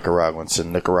 is in Nicaraguan. It's a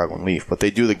Nicaraguan leaf. But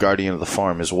they do the Guardian of the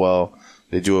Farm as well.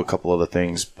 They do a couple other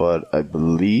things, but I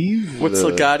believe... What's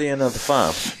the Guardian of the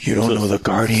Farm? You don't know the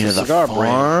Guardian of the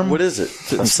Farm? What is it?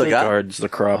 A cigar? Guards the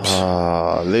crops.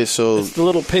 It's the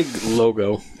little pig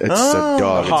logo. It's a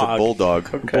dog. It's a Hog.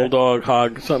 bulldog. Okay. Bulldog,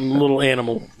 hog, something, little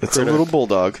animal. It's a little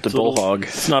bulldog. The bullhog.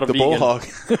 It's not a The vegan. bullhog.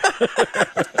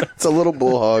 It's a little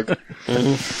bullhog.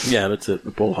 Yeah, that's it.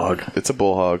 The bullhog. It's a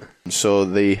bullhog. So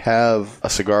they have a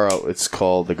cigar out. It's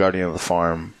called the Guardian of the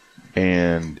Farm,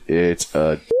 and it's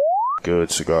a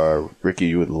good cigar. Ricky,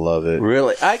 you would love it.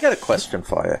 Really? I got a question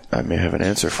for you. I may have an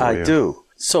answer for you. I do.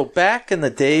 So back in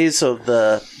the days of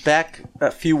a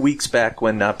few weeks back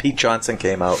when Pete Johnson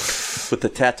came out with the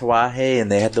Tatuaje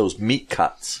and they had those meat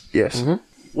cuts. Yes.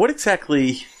 What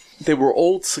exactly, they were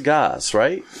old cigars,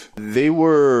 right? They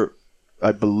were,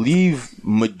 I believe,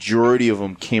 majority of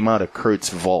them came out of Kurt's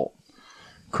vault.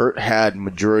 Kurt had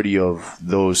majority of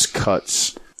those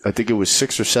cuts. I think it was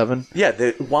 6 or 7. Yeah,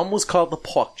 one was called the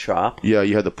pork chop. Yeah,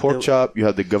 you had the pork chop, you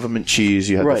had the government cheese,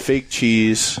 you had the fake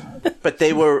cheese. But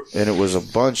they were... And it was a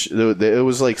bunch. It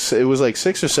was like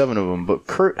 6 or 7 of them. But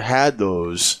Kurt had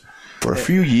those for a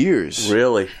few years.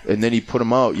 Really? And then he put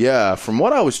them out. Yeah, from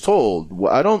what I was told,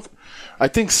 I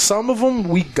think some of them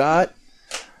we got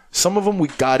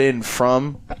in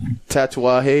from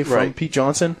Tatuaje from Pete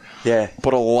Johnson. Yeah.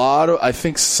 But a lot of, I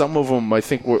think some of them, I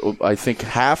think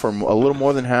half or a little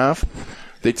more than half,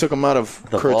 they took them out of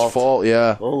The Kurt's vault.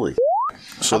 Yeah. Holy.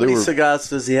 So How many cigars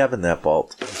does he have in that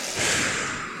vault?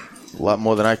 a lot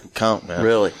more than I can count, man.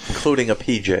 Really? Including a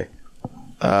PJ?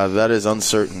 That is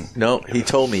uncertain. No, he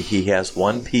told me he has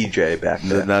one PJ back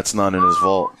there. That's not in his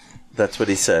vault. That's what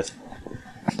he said.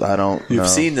 I don't know. You've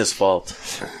seen this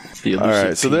vault. All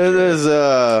right, so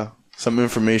there's some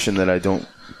information that I don't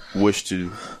wish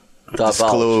to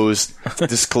disclose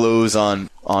on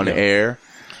air.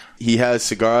 He has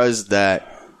cigars that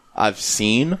I've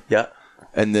seen. Yeah.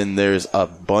 And then there's a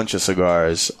bunch of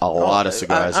cigars, a lot of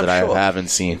cigars I'm that sure. I haven't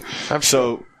seen. I'm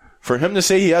so for him to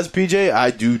say he has a PJ,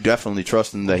 I do definitely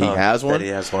trust him that he has one. That he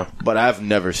has one. But I've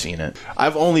never seen it.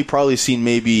 I've only probably seen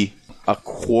maybe a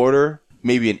quarter,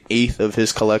 maybe an eighth of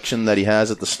his collection that he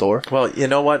has at the store. Well, you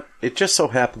know what? It just so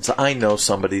happens I know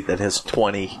somebody that has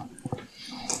 20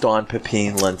 Don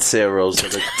Pepin Lanceros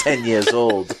that are 10 years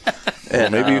old.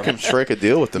 And Maybe you can strike a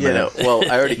deal with the man. Well,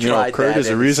 I already tried Kurt that. is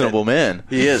a and reasonable man.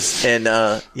 He is. And,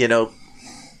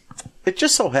 it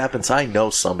just so happens I know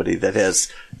somebody that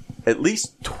has at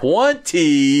least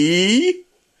 20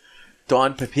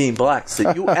 Don Pepin Blacks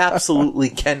that you absolutely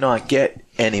cannot get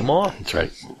anymore. That's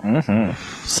right.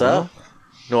 So,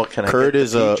 nor can I Kurt get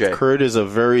is the PJ. Kurt is a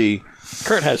very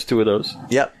Kurt has 2 of those.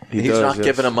 Yep. He's does, not yes.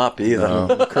 giving them up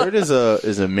either. Kurt is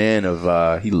a man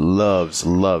of he loves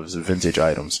vintage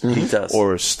items. He does.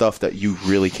 Or stuff that you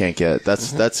really can't get.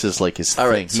 That's his All thing.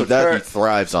 right, so he Kurt-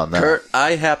 thrives on that. Kurt,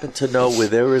 I happen to know where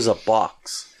there is a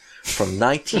box from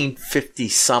 1950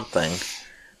 something,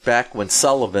 back when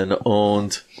Sullivan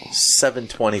owned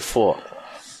 724.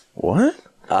 What?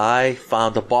 I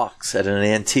found a box at an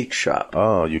antique shop.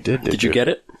 Oh, you did. Did you get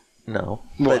it? No,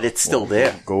 but it's still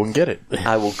there. Go and get it.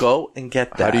 I will go and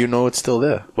get that. How do you know it's still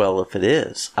there? Well, if it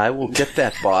is, I will get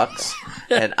that box,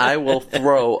 and I will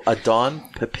throw a Don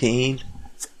Pepin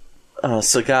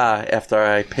cigar after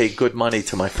I pay good money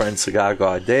to my friend Cigar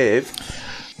God Dave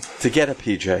to get a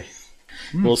PJ.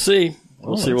 We'll see.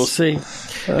 We'll see.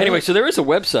 Anyway, so there is a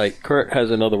website. Kurt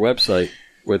has another website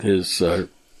with his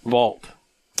vault.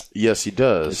 Yes, he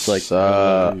does. It's like,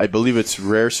 I believe it's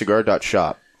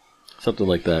rarecigar.shop. Something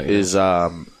like that.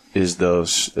 Is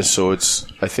those so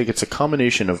it's I think it's a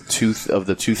combination of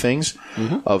the two things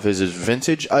of his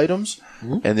vintage items,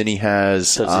 and then he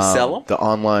has Does he sell 'em? the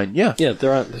online Yeah,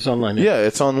 it's online. yeah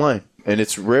it's online, and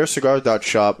it's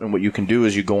rarecigar.shop, and what you can do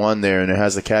is you go on there and it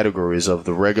has the categories of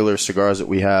the regular cigars that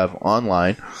we have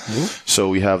online. So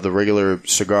we have the regular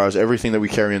cigars, everything that we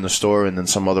carry in the store, and then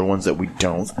some other ones that we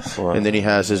don't. And then he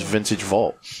has his vintage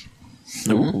vault.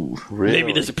 Ooh,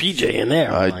 maybe there's a PJ in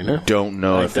there. I don't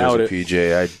know if there's doubt a it.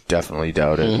 PJ. I definitely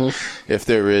doubt it. If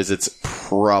there is, it's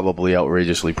probably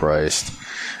outrageously priced.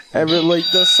 ever like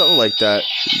does something like that.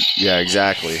 Yeah,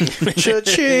 exactly.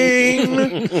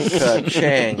 Cha-ching!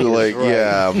 Chang. Like, right.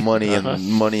 yeah, money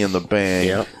in the bank.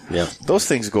 Yeah, yeah. Those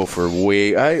things go for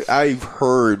way. I've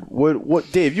heard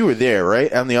what Dave, you were there,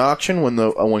 right, on the auction when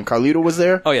Carlito was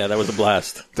there. Oh yeah, that was a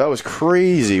blast. That was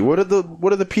crazy. What did the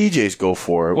PJs go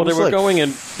for? Well, they were going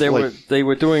in. They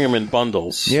were doing them in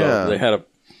bundles. Yeah. So they had a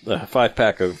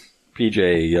 5-pack of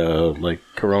PJ like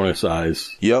Corona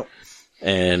size. Yep.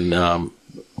 And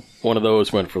one of those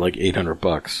wwent for like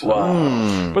 $800.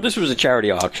 Wow. But this was a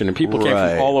charity auction, and people came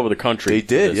Right. from all over the country. They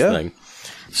did, for this yeah. thing.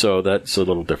 So that's a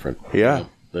little different. Yeah.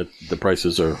 That the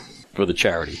prices are for the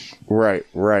charity. Right.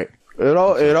 It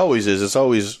always is. It's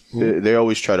always they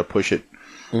always try to push it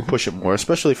more,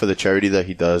 especially for the charity that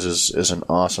he does is an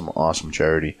awesome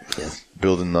charity. Yeah.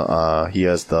 Building he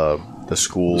has the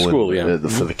school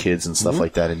for the kids and stuff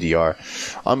like that in DR.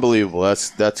 Unbelievable.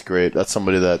 That's great. That's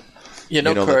somebody that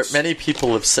Kurt, many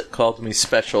people have called me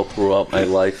special throughout my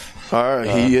life.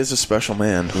 He is a special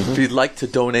man. If you'd like to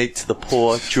donate to the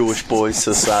Poor Jewish Boys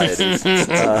Society,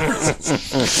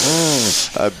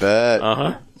 I bet.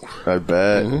 I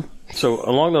bet. So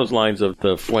along those lines of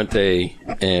the Fuente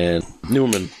and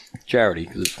Newman charity,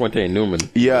 because it's Fuente and Newman.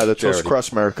 Yeah, the charity. Toast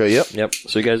Across America. Yep.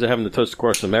 So you guys are having the Toast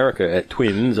Across America at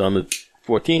Twins on the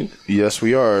 14th. Yes,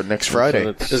 we are next Friday.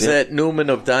 is that Newman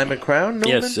of Diamond Crown? Newman?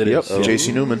 Yes, it Yep. is.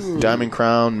 J.C. Newman, Diamond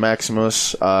Crown,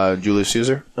 Maximus, Julius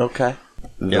Caesar. Okay.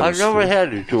 Yeah. I've never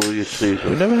had a Julius You Caesar.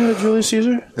 never had Julius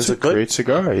Caesar? Is It's it a good? great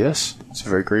cigar. Yes, it's a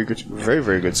very good,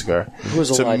 very good cigar. was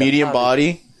It's a a lighter? medium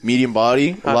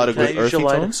body, a lot of Can I good use your earthy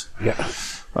lighter? tones.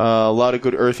 A lot of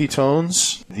good earthy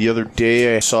tones. The other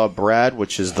day I saw Brad,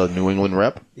 which is the New England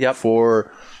rep,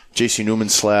 for J.C. Newman /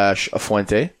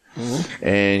 Afuente.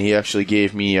 And he actually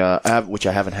gave me, which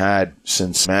I haven't had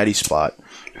since Maddie's spot,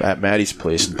 at Maddie's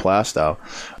place in Plastow,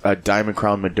 a Diamond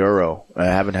Crown Maduro. I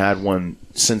haven't had one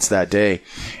since that day,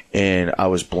 and I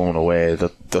was blown away.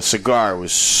 The cigar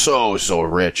was so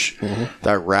rich.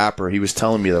 That wrapper, he was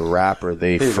telling me the wrapper,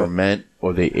 they ferment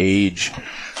or they age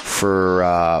for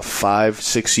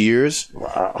 5-6 years.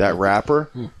 Wow. That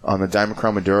wrapper on the Diamond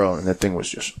Crown Maduro, and that thing was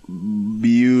just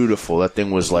beautiful. That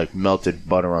thing was like melted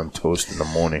butter on toast in the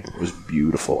morning. It was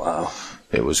beautiful. Wow.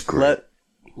 It was great.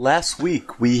 Last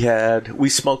week we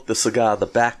smoked the cigar, the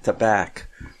Back to Back,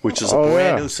 which is a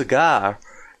brand new cigar.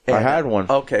 I had one.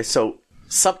 Okay, so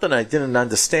something I didn't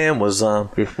understand was You're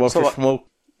supposed to smoke.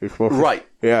 Right.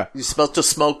 Yeah. You're supposed to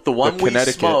smoke the one we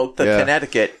Connecticut, smoked, the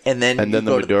Connecticut, and then the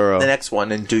go Maduro. to the next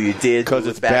one and do you did Because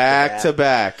it's back to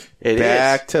back. It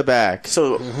back is. to back.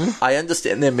 So I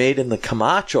understand they're made in the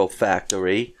Camacho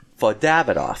factory for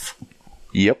Davidoff.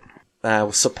 Yep. I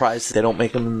was surprised they don't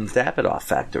make them in the Davidoff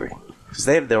factory because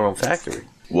they have their own factory.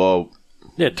 Well,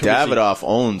 Yeah, Davidoff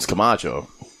owns Camacho.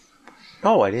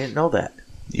 Oh, I didn't know that.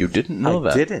 You didn't know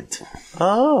that? I didn't.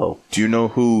 Oh. Do you know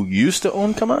who used to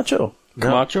own Camacho?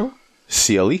 Camacho?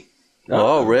 CLE.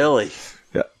 Oh, really?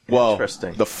 Yeah. Well,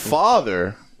 Interesting. the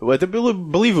father, I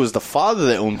believe it was the father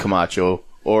that owned Camacho,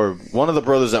 or one of the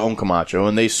brothers that owned Camacho,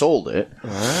 and they sold it.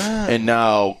 And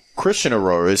now Christian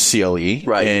Aurora is CLE,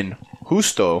 Right. and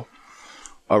Justo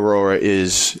Aurora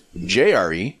is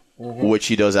JRE, which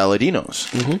he does Aladinos.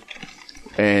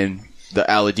 And the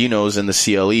Aladinos and the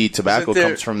CLE tobacco Isn't there-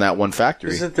 comes from that one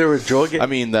factory. Isn't there a Jorge? I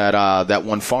mean, that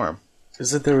one farm.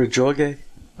 Isn't there a Jorge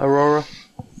Aurora?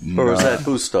 Or is that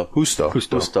Justo?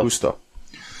 Justo.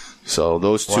 So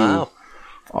those two Wow.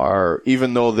 are,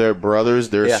 even though they're brothers,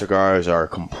 their Yeah. cigars are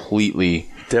completely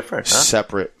Different, huh?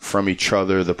 separate from each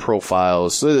other. The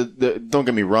profiles, don't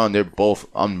get me wrong, they're both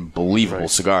unbelievable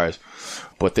cigars,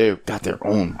 but they've got their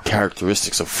own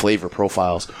characteristics of flavor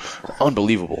profiles.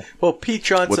 Unbelievable. Well, Pete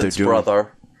Johnson's doing.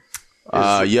 brother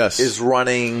Yes. is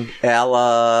running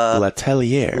Ala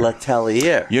L'Atelier.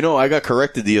 L'Atelier. You know, I got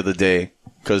corrected the other day,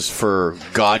 because for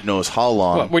God knows how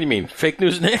long. What do you mean? Fake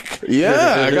news, Nick?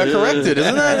 Yeah, I got corrected.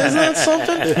 Isn't that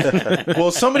something?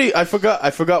 Well, I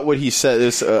forgot what he said.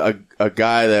 This a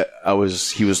guy that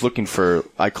he was looking for.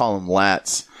 I call him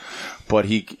Lats, but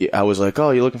I was like, oh,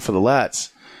 you're looking for the Lats,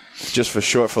 just for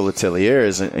short for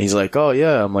L'Ateliers, and he's like, oh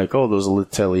yeah. I'm like, oh, those are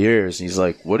L'Ateliers. And he's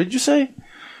like, what did you say?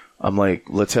 I'm like,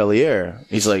 L'Atelier.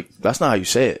 He's like, that's not how you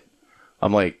say it.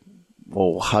 I'm like,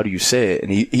 well, how do you say it?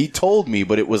 And he told me,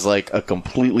 but it was like a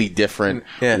completely different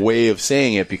way of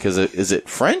saying it, because is it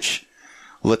French?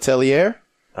 L'Atelier?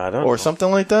 I don't Or know.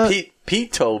 something like that?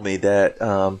 Pete told me that,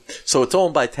 so it's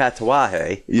owned by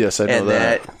Tatuaje. Yes, I know and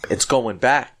that it's going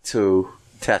back to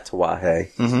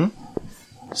Tatuaje.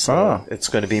 Mm-hmm. So it's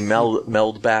going to be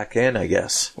meld back in, I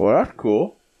guess. Well, that's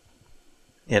cool.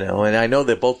 You know, and I know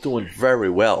they're both doing very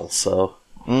well, so.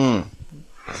 Yeah.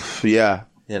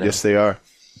 You know. Yes, they are.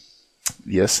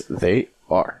 Yes, they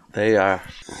are. They are.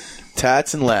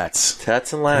 Tats and lats.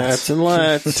 Tats and lats. Tats and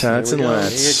lats. Tats and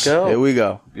lats. There you go. Here we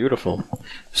go. Beautiful.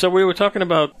 So we were talking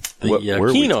about the Where were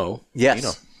we? Kino,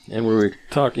 Yes. and we were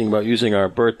talking about using our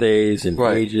birthdays and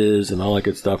Right. ages and all that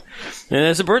good stuff. And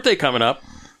there's a birthday coming up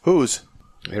Whose?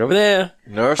 right over there.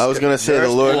 Nurse. I was gonna say the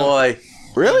Nurse Lord- boy.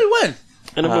 Really? When?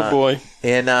 And a boy.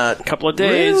 In a Couple of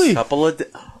days. Really? couple of.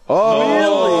 Oh,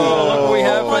 Oh, look what we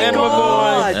have for Enema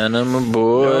Boy. Enema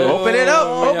Boy. Open it up.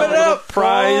 Oh, Open yeah, it a little up.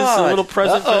 prize, a little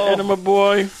present for Enema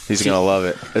Boy. He's gonna love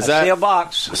it. Is See a that?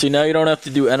 box. See, now you don't have to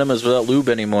do enemas without lube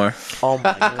anymore. Oh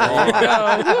my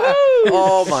god.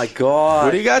 Oh my god.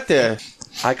 What do you got there?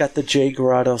 I got the J.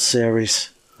 Grotto series.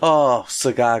 Oh,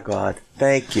 Cigar God.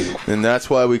 Thank you. And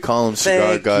that's why we call him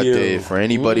Cigar Thank God you. Dave. For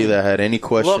anybody that had any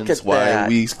questions, Look at why that.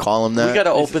 we call him that? We got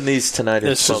to open these tonight.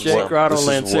 This is smoke Jake some. Grotto This is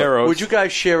what- Lancero. Would you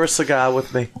guys share a cigar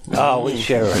with me? Oh, we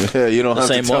share it. Yeah, you don't have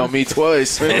to same tell one? me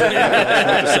twice.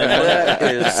 That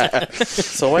is.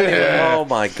 So anyway, oh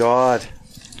my god,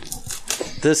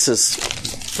 this is.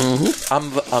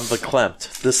 I'm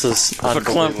verklempt. This is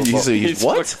unbelievable. He's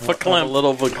what? I'm a Verklempt.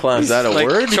 little verklempt. Is that a Like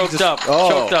word? You choked just- up. Oh.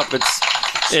 Choked up.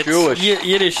 It's Jewish.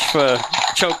 Yiddish for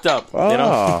choked up. You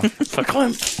know? Ah.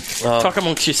 Verklempt. Talk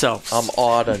amongst yourselves. I'm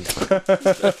ardent.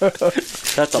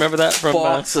 That's a Remember that from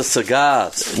box of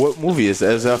cigars. What movie is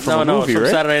that? Is that from no, a movie, from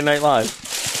right? Saturday Night Live.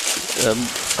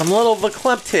 I'm a little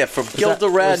verklempt here from Gilda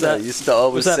was that- Radner. Used to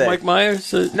always Was that say. Mike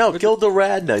Myers? No, Gilda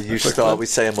Radner used to always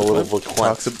say I'm a little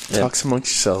verklempt. Talks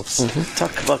amongst yourselves.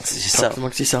 Talk about Talk yourself.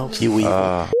 amongst yourselves. You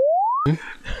evil.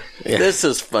 This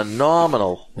is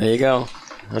phenomenal. There you go.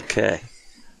 Okay.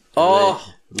 Oh.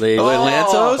 Ladies.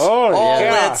 Lantos? Oh,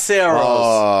 yeah. Lanceros.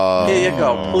 Oh. Here you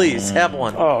go. Please, have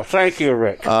one. Oh, thank you,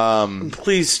 Rick.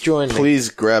 Please join me. Please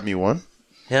grab me one.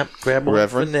 Yep, grab one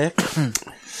Reverend. for Nick.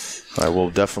 I will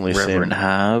definitely Reverend say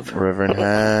Have. Reverend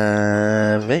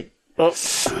Have. Oh,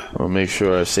 I'll make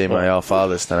sure I say my All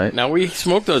Fathers tonight. Now we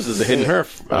smoked those as a hidden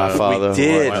herf. Our Father,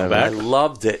 Did. who art in I heaven.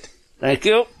 loved it. thank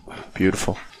you.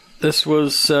 Beautiful. This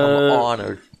was I'm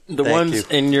honored. the Thank ones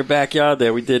you. in your backyard.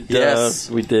 There we did. Yes.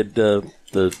 We did the.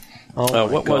 Oh, my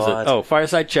What was God. it? Oh,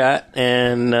 Fireside Chat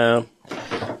and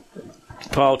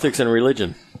Politics and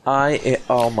Religion.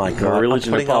 Oh my God. Or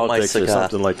Religion I'm and putting out my Politics or cigar.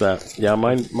 something like that. Yeah,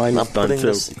 mine's I'm done putting too.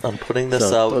 this So,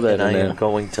 out, throw that and I in am there.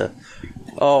 going to.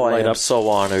 Oh, I Light am up- so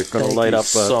honored. gonna Thank light you up,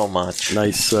 so much.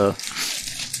 Nice,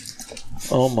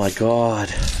 Oh my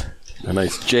God. a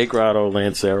nice J. Grotto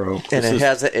Lancero. And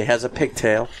This it has a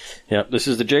pigtail. yeah, this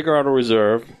is the J. Grotto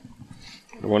Reserve,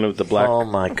 the one with the black, Oh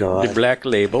my the God. black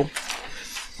label.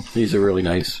 These are really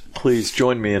nice. Please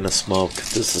join me in the smoke.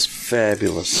 This is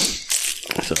fabulous.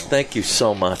 So Thank you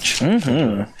so much. cut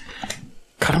them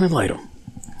and light them.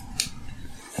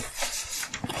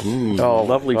 Oh,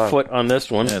 Lovely wow. foot on this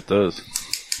one. Yeah, it does.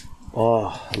 Oh,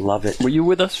 I love it. Were you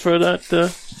with us for that?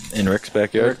 In Rick's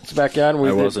backyard. It's backyard.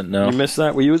 I wasn't, no. You missed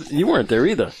that. Were you? You weren't there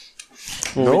either.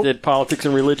 When we Nope. did Politics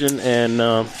and Religion and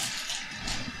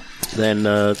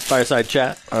then Fireside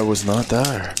Chat. I was not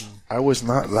there. I was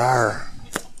not there.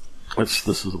 This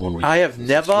is the one we. I have one of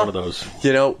never, those.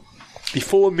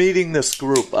 before meeting this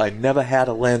group, I never had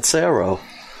a Lancero,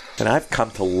 and I've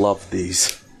come to love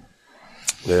these.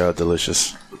 They are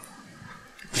delicious.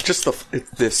 It's just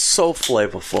they're so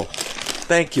flavorful.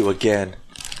 Thank you again.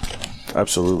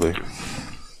 Absolutely.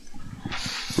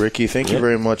 Ricky, thank you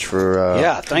very much for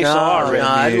Yeah, thanks a lot, Rick.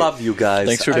 I love you guys.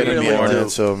 Thanks for I getting really me on do. it.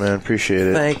 So, man, appreciate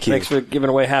it. Thank you. Thanks for giving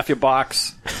away half your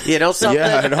box. You know something?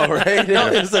 Yeah, I know, right?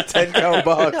 It's a 10-count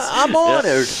box. I'm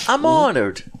honored. I'm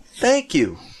honored. Thank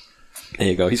you. There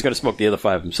you go. He's going to smoke the other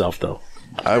 5 himself, though,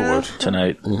 I would.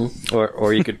 Tonight.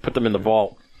 or you could put them in the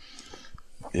vault.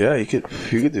 Yeah, you could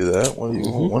do that.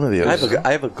 One of the others.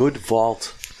 I have a good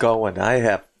vault going. I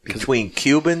have between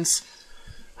Cubans.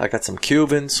 I got some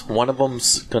Cubans. One of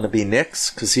them's going to be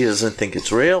Nick's because he doesn't think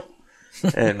it's real,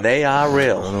 and they are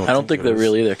real. I don't think they're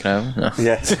real either. Can I have them? No.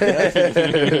 Yes.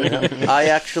 I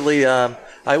actually,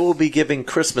 I will be giving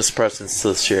Christmas presents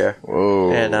this year,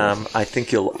 Whoa. and I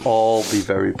think you'll all be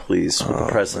very pleased with the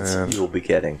presents man. you'll be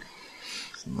getting.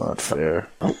 Not fair.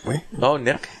 Oh, wait. Oh,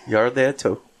 Nick, you're there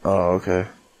too. Oh, okay.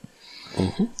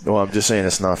 Well, I'm just saying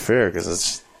it's not fair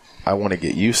because I want to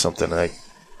get you something. I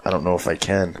don't know if I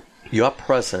can. Your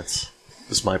presents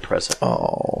is my present.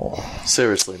 Oh,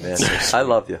 Seriously, man. I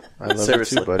love you. I love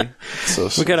Seriously. you too, buddy. So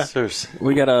We got Seriously.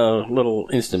 a little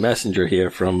instant messenger here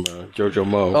from Jojo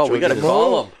Mo. Oh, we got to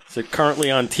call him. It's currently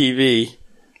on TV,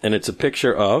 and it's a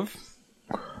picture of.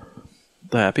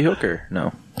 The Happy Hooker.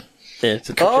 No. It's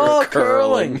a picture Oh, of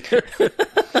curling.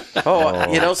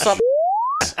 Oh, you know something?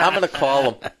 I'm going to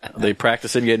call them. Are they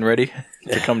practicing getting ready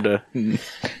to come to New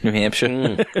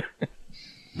Hampshire?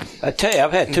 I tell you,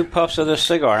 I've had 2 puffs of this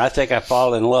cigar, and I think I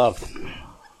fall in love.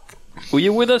 Were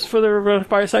you with us for the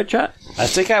fireside chat? I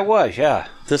think I was, yeah.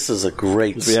 This is a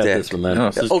great We stick. had this one then. No,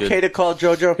 this is Okay good. to call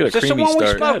JoJo? Good. Is this the creamy one we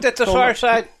start. smoked at the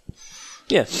fireside?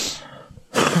 Yeah.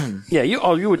 Yeah,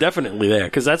 you were definitely there,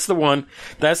 because that's the one,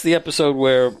 that's the episode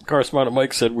where Correspondent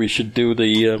Mike said we should do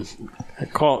the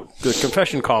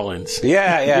confession call-ins.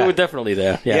 Yeah, yeah. You were definitely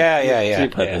there. Yeah. So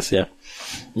you've had this, yeah.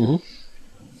 Mm-hmm.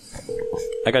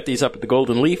 I got these up at the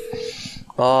Golden Leaf.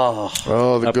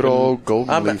 Oh, the good old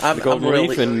golden leaf. The Golden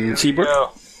Leaf in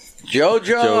Seabrook. JoJo!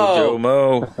 Joe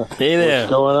Mo. Hey there.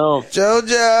 going on?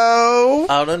 JoJo!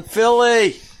 Out in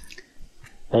Philly.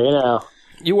 Hey now,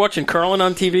 You watching curling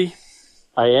on TV?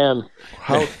 I am.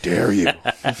 How dare you?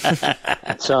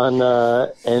 It's on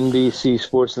NBC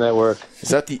Sports Network. Is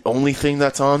that the only thing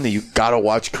that's on that you gotta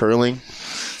watch curling?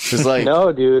 It's like,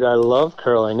 No, dude, I love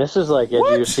curling. This is like edge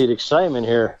of your seat excitement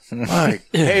here. my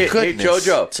Hey, goodness.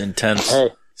 JoJo. It's intense. Hey,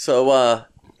 So,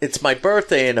 it's my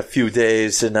birthday in a few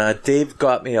days, and Dave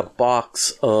got me a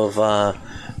box of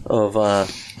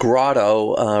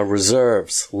Grotto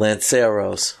Reserves,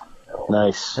 Lanceros,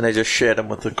 nice, and I just shared them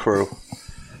with the crew.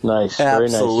 nice, very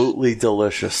nice. Absolutely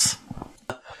delicious.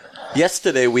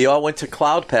 Yesterday, we all went to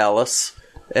Cloud Palace,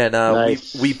 and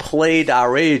Nice. we played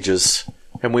our ages,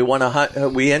 and we won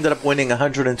we ended up winning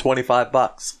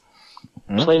 $125.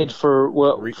 Played for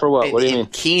what? For what? What do you in mean?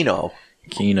 Keno.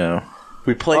 Keno.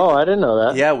 We played. Oh, I didn't know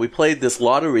that. Yeah, we played this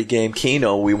lottery game,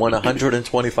 Keno. We won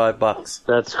 $125.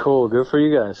 That's cool. Good for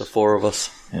you guys. The 4 of us.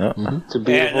 Yeah. It's a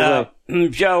beautiful And,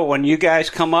 thing. Joe, when you guys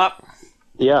come up,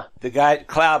 Yeah. the guy at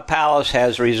Cloud Palace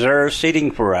has reserved seating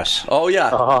for us. Oh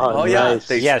yeah. Oh, yeah. nice.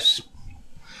 Yes.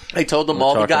 I told them We're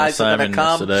all the talking to guys are going Simon to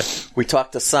come. yesterday. We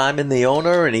talked to Simon, the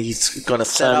owner, and he's going to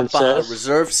set Simon up says.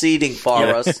 reserve seating for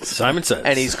us. Simon says.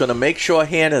 And he's going to make sure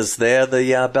Hannah's there,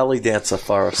 the belly dancer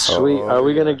for us. Sweet. Are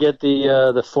we going to get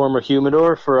the former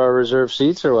humidor for our reserve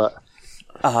seats or what?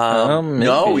 Maybe.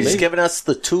 No, he's giving us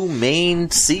the 2 main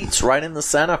seats right in the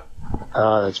center.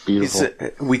 Oh, that's beautiful.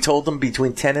 We told him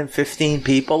between 10 and 15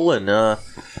 people, and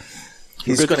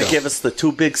he's good to going to go. give us the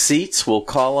 2 big seats. We'll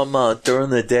call him during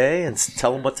the day and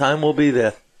tell him what time we'll be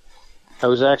there. I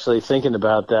was actually thinking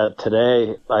about that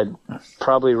today.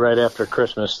 Probably right after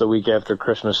Christmas, the week after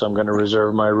Christmas, I'm going to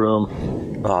reserve my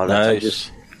room. Oh, that's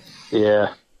Nice.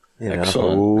 Yeah.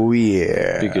 Excellent. Oh,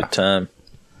 yeah. Be a good time.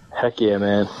 Heck yeah,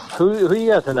 man. Who you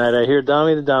got tonight? I hear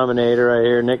Dommy the Dominator. I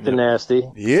hear Nick the Nasty.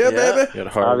 Yeah, baby. Got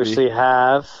Harvey. Obviously,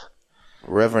 Have.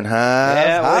 Reverend Hive.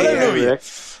 Yeah, Hallelujah. Rick.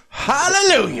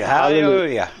 Hallelujah.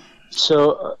 Hallelujah.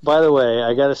 So, by the way,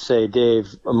 I got to say, Dave,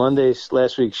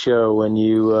 last week's show, when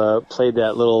you played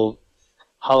that little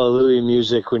Hallelujah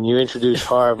music, when you introduced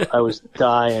Harv, I was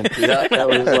dying. That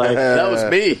was like, That was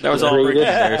me. that was all Rick.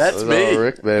 That's me.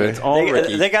 Rick, baby. All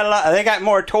Ricky. They got a lot. They got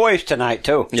more toys tonight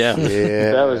too. Yeah.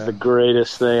 Yeah. that was the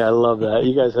greatest thing. I love that.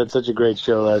 You guys had such a great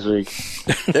show last week.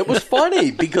 It was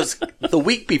funny because the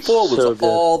week before was So good.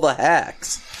 all the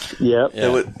hacks. Yep.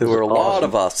 There were a lot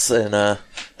of us, and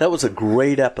that was a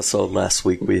great episode last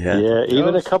week we had. Yeah,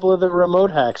 even a couple of the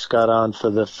remote hacks got on for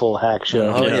the full hack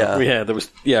show. Oh, yeah. We had, there was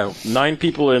 9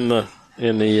 people in the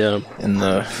In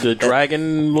the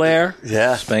dragon lair.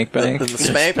 Yeah. Spank Bank. The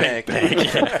Spank Bank.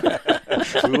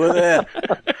 We were there.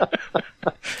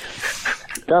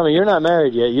 Tommy, you're not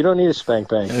married yet. You don't need a spank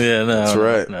bank. Yeah, no. That's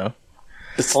right. No.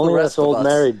 It's Only the us rest of old us.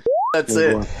 married. That's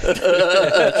it.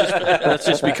 That's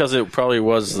just because it probably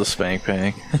was the Spank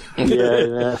Bank.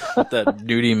 Yeah. That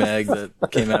duty mag that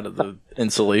came out of the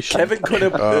insulation. Kevin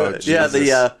couldn't.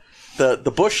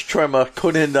 The bush trimmer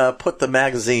couldn't put the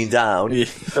magazine down.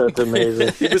 That's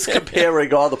amazing. He was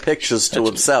comparing all the pictures to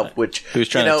himself, which He was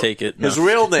trying to take it. His No.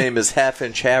 real name is Half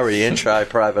Inch Harry, Inch Eye,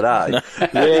 Private Eye. Yeah,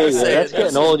 saying, that's getting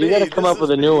 "This old. is You got to me, come this up with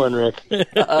a is new one, Rick.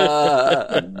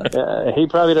 He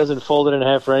probably doesn't fold it in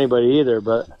half for anybody either,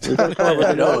 but you got to come up with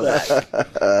I a new know one.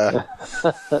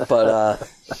 that.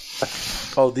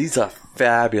 But these are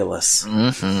fabulous.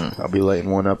 I'll be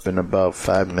lighting one up in about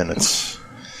 5 minutes.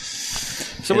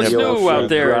 So what's Yeah, new out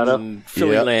there Grotto. in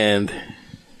Philly Yep. land?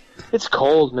 It's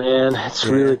cold, man. It's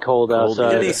really cold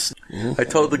outside. I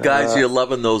told the guys you're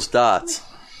loving those dots.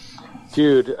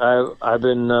 Dude, I've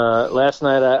been last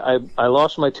night. I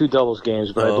lost my 2 doubles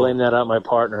games, but I blame that on my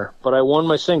partner. But I won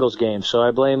my singles game, so I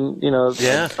blame.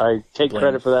 Yeah. I take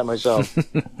credit for that myself.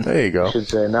 There you go. I should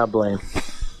say, not blame.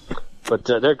 But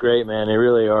they're great, man. They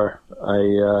really are.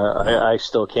 I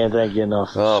still can't thank you enough.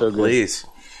 Oh, So good. please.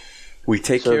 We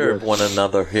take So care of good. one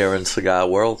another here in Cigar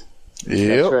World.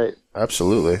 Yep. That's right.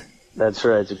 Absolutely. That's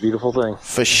right. It's a beautiful thing.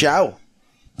 For sure.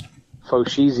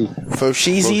 Foshizi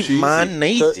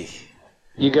Manesi.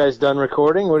 You guys done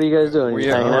recording? What are you guys doing?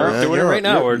 You hanging out? We're doing it right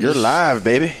now. You're live,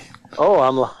 baby. Oh,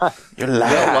 I'm live. You're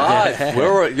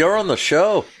live. You're on the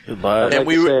show. Goodbye. And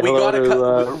we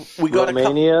got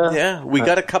Romania. we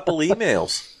got a couple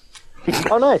emails.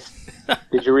 Oh, nice.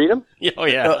 Did you read them? Oh,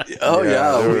 yeah. They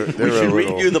We were should a read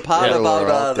little- you the part they were about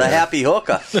out the there. happy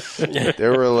hooker. They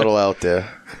were a little out there.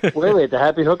 Wait. The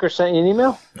Happy Hooker sent you an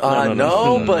email?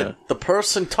 No, but the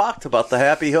person talked about the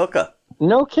happy hooker.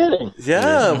 No kidding.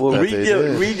 Yeah, well, Bet they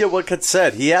did. read you what it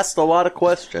said. He asked a lot of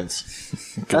questions.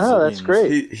 Oh, that's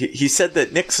great. He said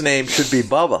that Nick's name should be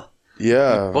Bubba.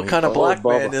 Yeah. What kind of black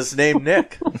Bubba. man is named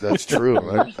Nick? That's true.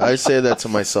 I say that to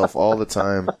myself all the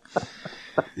time.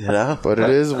 You know? But it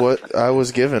is what I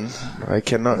was given. I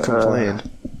cannot complain.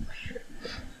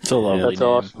 It's a lovely That's name.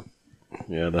 awesome.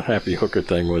 Yeah, the happy hooker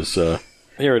thing was,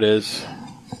 here it is.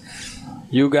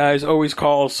 You guys always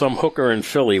call some hooker in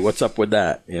Philly. What's up with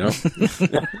that? You know?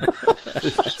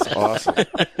 It's awesome.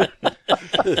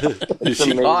 Is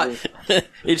she hot?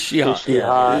 Is she hot? Is she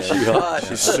hot? She hot?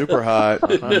 She's super hot.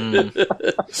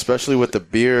 Especially with the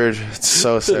beard. It's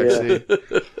so sexy.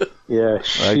 Yeah,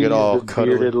 I get all the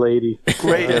cuddly. bearded lady.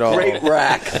 Great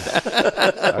rack.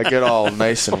 I get all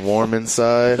nice and warm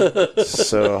inside.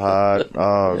 So hot.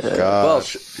 Oh, God. Well,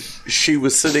 she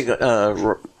was sitting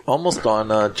almost on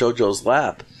JoJo's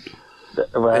lap.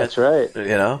 Well, that's right. You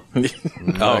know? Nice.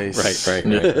 Oh, right.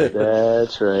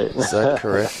 That's right. Is that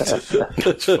correct?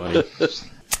 That's funny.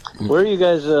 Where are you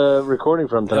guys recording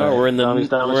from tonight? No, we're in the Tommy's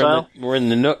Domicile? we're in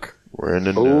the Nook. We're in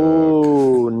the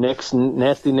Ooh,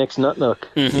 Nasty Nick's Nut Nook.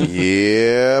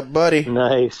 Yeah, buddy.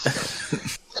 Nice.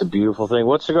 It's a beautiful thing.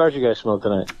 What cigars you guys smoke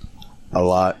tonight? A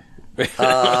lot.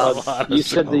 You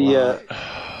said the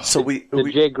So we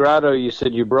J Grotto you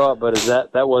said you brought, but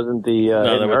that wasn't the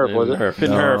Hidden Herb, was it?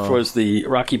 Hidden Herb was the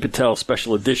Rocky Patel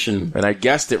special edition. And I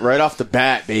guessed it right off the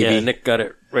bat, baby. Yeah, Nick got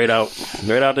it right out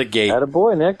the gate.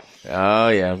 Attaboy, Nick. Oh,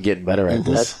 yeah, I'm getting better at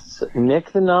this. That's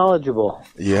Nick the Knowledgeable.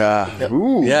 Yeah.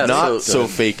 yeah, Not so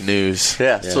fake news.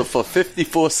 yeah. So for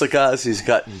 54 cigars, he's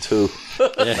gotten 2. Hey,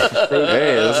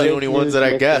 those are the only ones that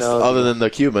I Nick guessed, knows. other than the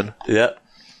Cuban. Yeah.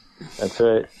 That's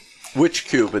right. Which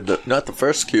Cuban? Not the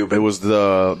first Cuban. It was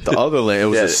the other lane. It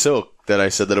was Yeah. the silk that I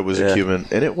said that it was Yeah. a Cuban,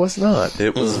 and it was not.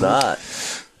 It was not.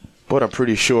 But I'm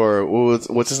pretty sure.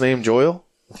 What's his name? Joyle?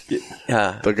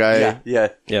 Yeah. The guy. Yeah.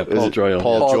 Yeah, Is Paul it Joyle.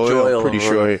 Paul Paul Joyle. Joyle, I'm pretty right.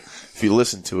 sure. If you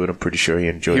listen to it, I'm pretty sure he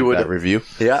enjoyed He would- that review.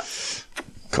 Yeah.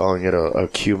 Calling it a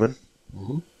Cuban.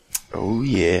 Oh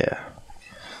yeah.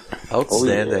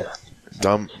 Outstanding.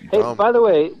 Dumb. Hey, by the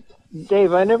way,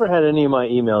 Dave, I never had any of my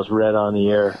emails read on the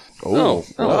air.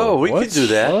 Oh, we what? could do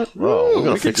that. What? We're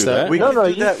gonna we could fix do that. that. We No, can no,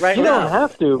 do that right you now. don't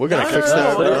have to. We're gonna No, fix no,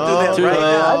 that. we're gonna do that right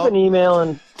now. I've been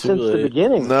emailing since the late.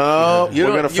 beginning. No, You we're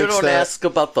don't, gonna you fix don't that. ask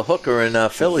about the hooker in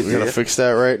Philly, We're do gonna you? fix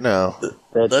that right now.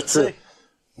 That's Let's true. see.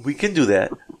 We can do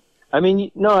that. I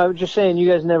mean, no, I was just saying you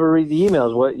guys never read the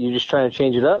emails. What, you just trying to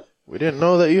change it up? We didn't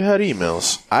know that you had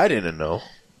emails. I didn't know.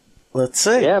 Let's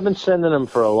see. Yeah, I've been sending them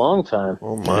for a long time.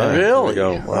 Oh my. Really? There we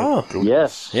go. Oh.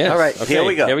 Yes. Yes. All right, Okay, here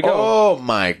we go. Here we go. Oh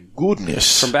my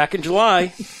goodness. From back in July.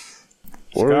 What do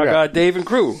we Cigar got? God Dave and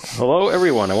crew. Hello,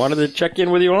 everyone. I wanted to check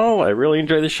in with you all. I really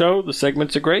enjoy the show. The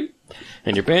segments are great,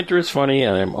 and your banter is funny,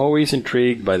 and I'm always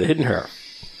intrigued by the Hidden Herb.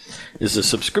 Is the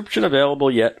subscription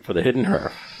available yet for the Hidden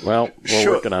Herb? Well, we're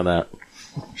Sure. working on that.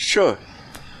 Sure.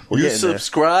 We're You getting there.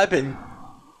 subscribe and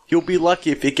you'll be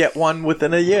lucky if you get one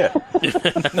within a year.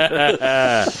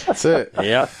 That's it.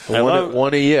 Yeah, I One, love.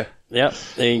 one a year. Yeah,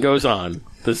 and he goes on.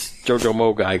 This JoJo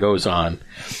Mo guy goes on.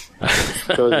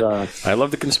 Goes on. I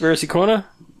love the conspiracy corner.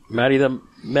 Maddie the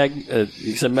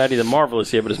he said Maddie the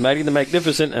Marvelous here, but it's Maddie the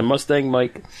Magnificent and Mustang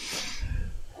Mike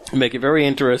make it very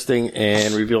interesting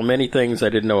and reveal many things I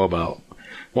didn't know about.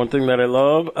 One thing that I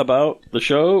love about the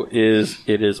show is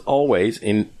it is always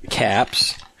in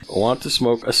caps. Want to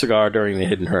smoke a cigar during the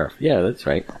Hidden Herb? Yeah, that's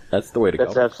right. That's the way to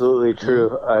That's go. absolutely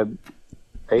true.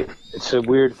 It's a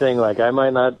weird thing. Like, I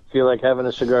might not feel like having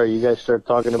a cigar. You guys start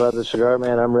talking about the cigar,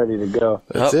 man, I'm ready to go.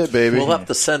 That's it, baby. We'll have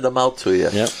to send them out to you.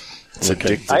 Yep. It's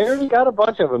addictive. I already got a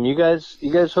bunch of them. You guys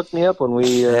hooked me up when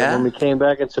we came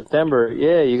back in September.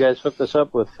 Yeah, you guys hooked us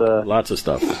up with Lots of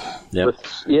stuff. Yep.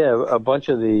 a bunch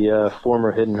of the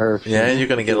former Hidden Herbs. Yeah, and you're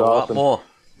going to get a lot Awesome. more.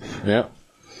 Yep.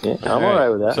 Yeah, I'm all right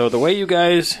with that. So the way you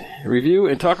guys review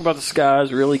and talk about the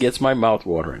cigars really gets my mouth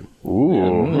watering.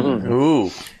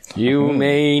 Ooh. You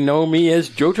may know me as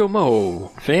Jojo Mo,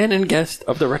 fan and guest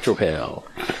of the Retro Pale.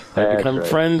 I've That's become right.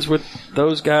 friends with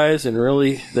those guys and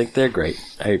really think they're great.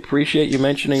 I appreciate you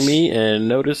mentioning me and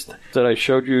noticed that I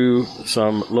showed you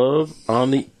some love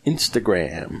on the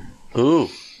Instagram. Ooh.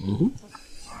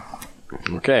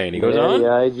 Okay, and he goes on.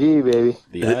 The IG, baby.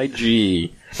 The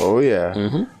IG. Oh,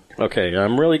 yeah. Okay,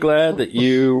 I'm really glad that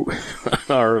you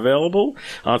are available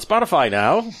on Spotify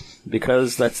now,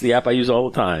 because that's the app I use all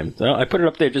the time. So I put it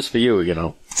up there just for you, you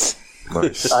know.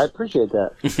 Nice. I appreciate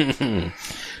that.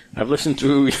 I've listened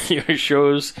to your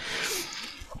shows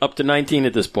up to 19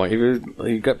 at this point.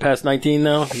 You got past 19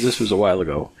 now? This was a while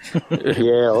ago.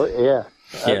 Yeah.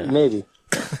 Maybe.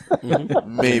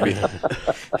 Maybe.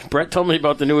 Brett told me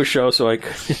about the newest show, so I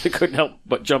couldn't help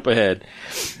but jump ahead.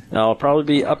 I'll probably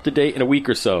be up to date in a week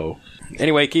or so.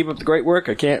 Anyway, keep up the great work.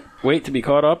 I can't wait to be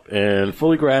caught up and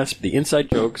fully grasp the inside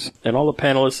jokes and all the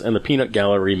panelists and the Peanut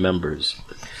Gallery members.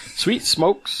 Sweet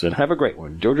smokes, and have a great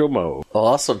one. Jojo Mo.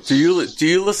 Awesome. Do you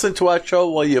listen to our show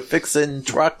while you're fixing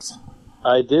trucks?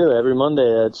 I do every Monday.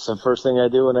 That's the first thing I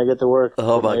do when I get to work.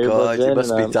 Oh my God, you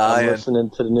must be dying. I'm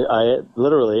listening to the new. I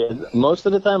literally most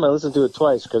of the time I listen to it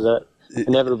twice because I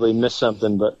inevitably miss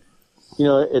something. But you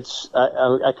know, it's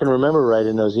I can remember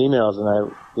writing those emails, and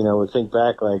I would think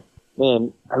back like,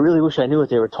 man, I really wish I knew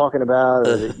what they were talking about.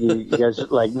 Or that you guys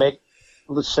like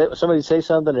somebody say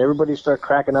something, and everybody start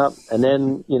cracking up, and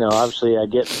then obviously I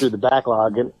get through the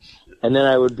backlog, and then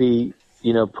I would be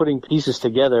putting pieces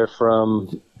together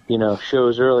from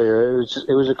shows earlier.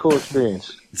 It was a cool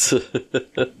experience. It's a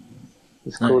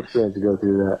cool experience to go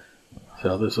through that.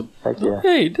 So there's Heck yeah.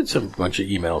 Hey, you did some bunch of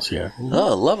emails here.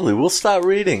 Oh, lovely. We'll start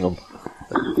reading them.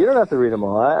 You don't have to read them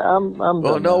all. I'm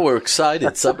Oh, no, we're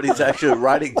excited. Somebody's actually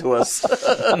writing to us.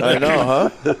 I know,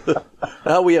 huh?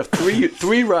 Now we have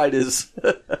three writers.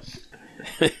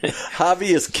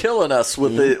 Javi is killing us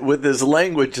with his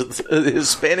language, his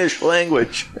Spanish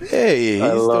language. Hey, he's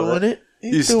doing it.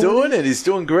 He's doing it. He's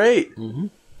doing great. Mm-hmm.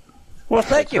 Well,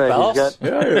 thank you, fellas.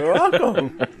 Yeah, you're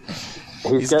welcome.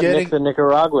 He's got Nick the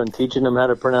Nicaraguan teaching him how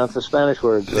to pronounce the Spanish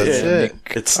words. That's it.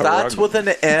 It starts with an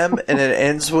M and it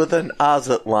ends with an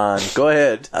Azatlan. Go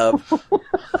ahead.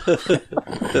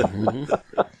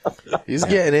 He's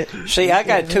getting it. See, I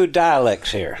got two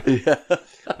dialects here. Yeah.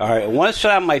 All right, one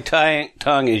side of my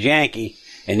tongue is Yankee,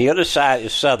 and the other side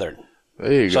is Southern.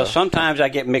 There you So go. sometimes I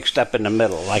get mixed up in the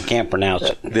middle. I can't pronounce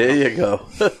it. There you go.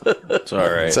 It's all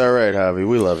right. It's all right, Javi.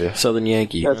 We love you. Southern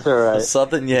Yankee. That's all right.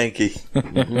 Southern Yankee.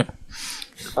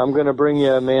 I'm going to bring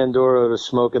you a Mandoro to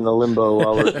smoke in the limbo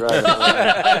while we're driving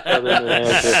around southern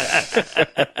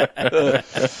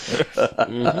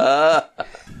New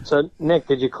Hampshire. So, Nick,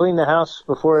 did you clean the house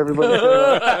before everybody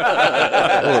showed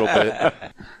up? A little bit.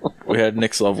 We had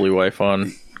Nick's lovely wife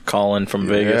on, Colin from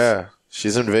Vegas. Yeah,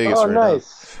 she's in Vegas Oh, right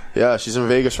nice. now. Yeah, she's in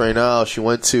Vegas right now. She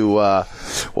went to,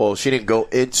 she didn't go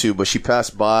into, but she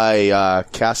passed by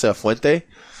Casa Fuente,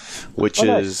 which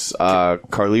is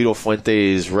Carlito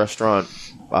Fuente's restaurant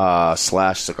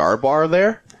 / cigar bar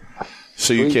there.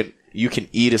 So you can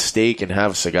eat a steak and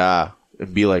have a cigar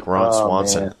and be like Ron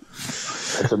Swanson. Man.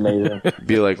 That's amazing.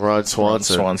 Be like Ron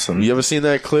Swanson. You ever seen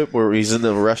that clip where he's in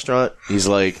the restaurant? He's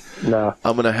like, No.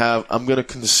 I'm gonna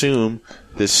consume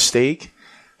this steak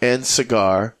and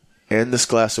cigar and this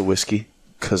glass of whiskey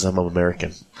because I'm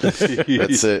American. That's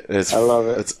it. I love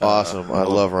it. It's awesome. I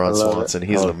love Ron Swanson.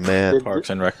 He's a man. Parks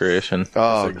and Recreation.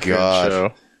 Oh It's a good gosh,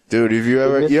 show. dude! If you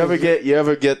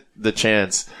ever get the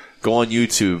chance, go on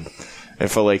YouTube. And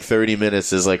for like 30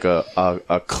 minutes is like a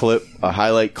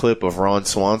highlight clip of Ron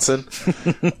Swanson.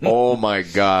 Oh my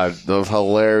God. The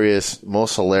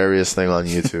most hilarious thing on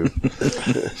YouTube.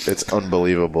 It's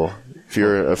unbelievable. If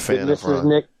you're a fan of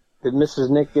Ron. Did Mrs.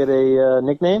 Nick get a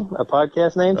nickname, a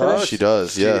podcast name today? Oh, she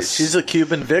does, yes. She's a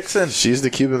Cuban vixen. She's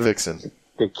the Cuban vixen.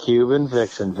 The Cuban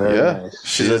Vixen. Very nice.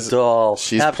 She's a doll.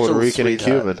 She's Absolute Puerto Rican and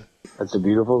sweetheart. Cuban. That's a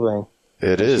beautiful thing.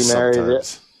 It is She married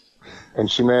sometimes. And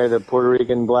she married a Puerto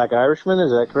Rican black Irishman,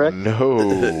 is that correct? No,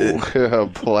 a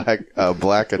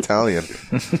black Italian.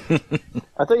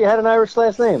 I thought you had an Irish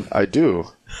last name. I do.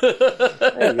 There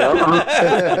you go.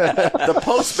 The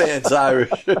postman's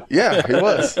Irish. Yeah, he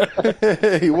was.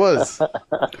 He was.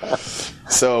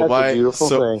 So That's a beautiful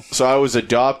thing. So I was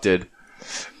adopted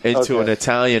into Okay. an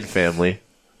Italian family,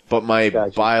 but my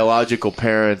Gotcha. biological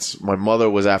parents, my mother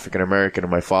was African American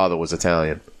and my father was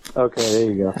Italian. Okay,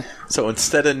 there you go. So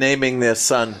instead of naming their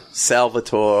son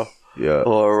Salvatore Yeah.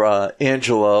 or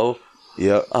Angelo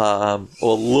Yep. or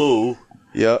Lou,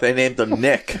 Yep. they named him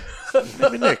Nick.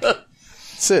 Name me Nick.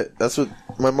 That's it. That's what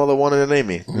my mother wanted to name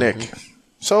me, Nick.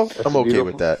 So I'm okay beautiful.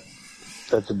 with that.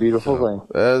 That's a beautiful thing.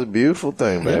 That's a beautiful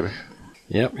thing, baby.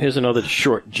 Yep. Here's another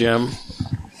short gem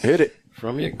Hit it.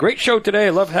 from you. Great show today.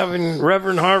 I love having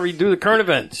Reverend Harvey do the current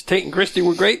events. Tate and Christy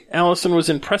were great. Allison was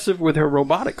impressive with her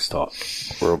robotics talk.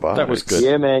 Robotics. That was good.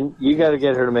 Yeah, man, you got to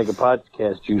get her to make a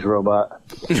podcast, Juice Robot.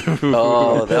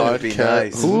 Oh, that would be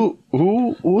nice. Who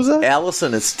was that?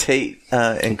 Allison is Tate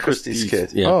and Christy's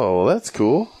kid. Yeah. Oh, that's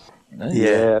cool.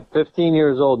 Yeah, 15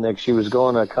 years old, Nick. She was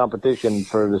going to a competition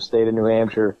for the state of New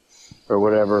Hampshire or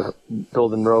whatever,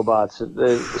 building robots.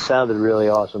 It sounded really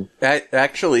awesome.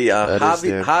 Actually,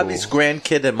 Javi's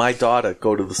grandkid and my daughter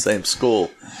go to the same school,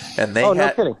 and they no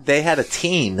kidding. they had a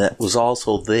teen that was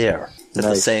also there at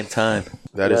the same time.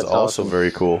 That is That's also awesome.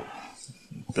 very cool.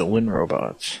 Building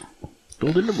robots.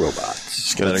 Building the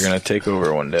robots. That are going to take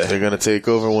over one day. They're gonna take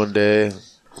over one day.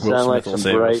 Sound like Smith will some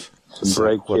save bright, us. some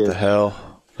bright What kids. the hell?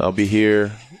 I'll be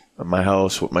here at my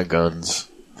house with my guns.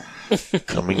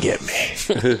 Come and get me. It's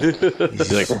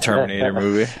like the Terminator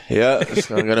movie. Yeah, it's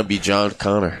gonna be John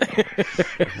Connor,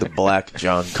 the Black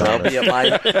John I'll Connor. be at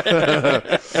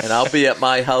I'll be at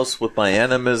my house with my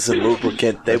enemas and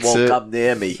lubricant. They That's won't it. come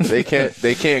near me. They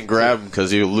can't grab him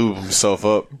because he'll lube himself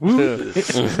up. And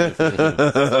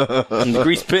the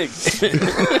greased pig.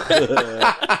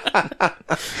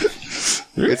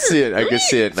 I can see it. I can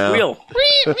see it now. Wheel.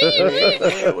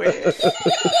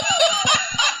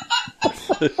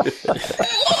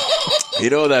 You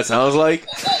know what that sounds like?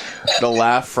 The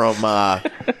laugh from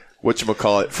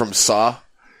whatchamacallit, from Saw.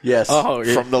 Yes. Oh,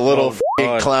 yeah. From the little f***ing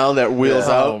God. clown that wheels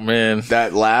Oh, out. man.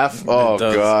 That laugh. Oh,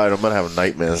 does. God. I'm going to have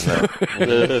nightmares now.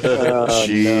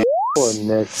 Gee. Poor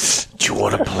Nick. Do you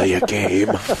want to play a game?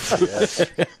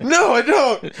 No, I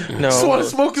don't. No. Just want to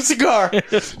smoke a cigar.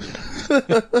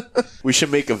 We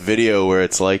should make a video where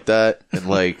it's like that, and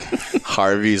like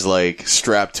Harvey's like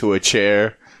strapped to a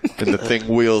chair, and the thing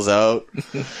wheels out.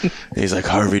 And he's like,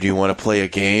 "Harvey, do you want to play a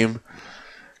game?"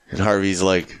 And Harvey's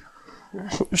like,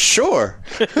 "Sure."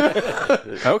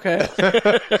 Okay.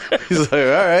 He's like,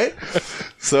 "All right."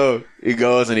 So he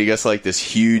goes and he gets like this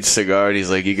huge cigar, and he's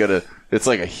like, "You gotta." It's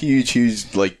like a huge,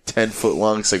 like 10-foot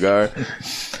long cigar,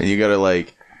 and you gotta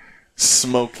like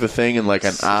smoke the thing in like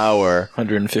an hour.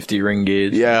 150 ring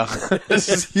gauge. Yeah, this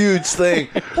is a huge thing.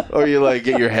 Or you like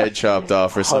get your head chopped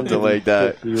off or something like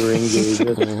that. 150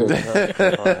 ring gauge.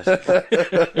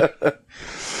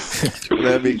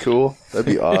 That'd be cool. That'd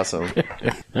be awesome.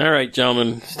 All right,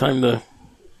 gentlemen. It's time to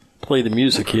play the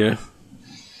music here.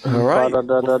 All right.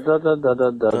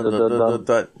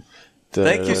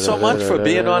 Thank you so much for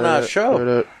being on our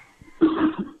show.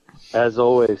 As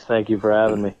always, thank you for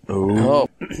having me. Oh,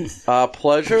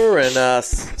 pleasure, and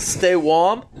stay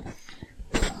warm.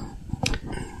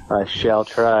 I shall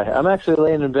try. I'm actually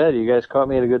laying in bed. You guys caught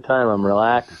me at a good time. I'm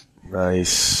relaxed.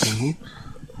 Nice. You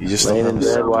just Laying don't in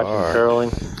have a bed, watching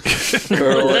cigar.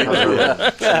 curling.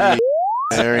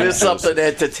 There's something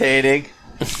entertaining.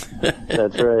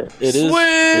 That's right. It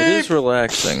is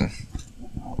relaxing.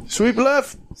 Sweep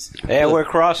left. Hey, we're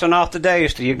crossing off the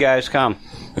days till you guys come.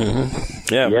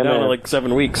 Yeah, we're down to man. like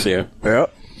 7 weeks here.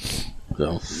 Yep.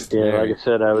 So, Yeah, like I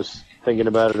said, I was thinking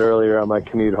about it earlier on my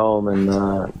commute home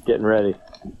and getting ready,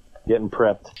 getting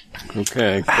prepped.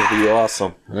 okay. It'll be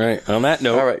awesome. All right. On that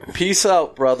note, All right. Peace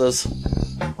out, brothers.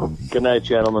 Good night,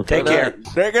 gentlemen. Take care.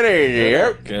 Take it easy.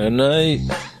 Yep. Good night.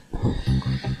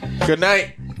 Good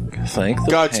night. Thank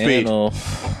the Godspeed. panel.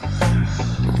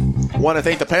 Want to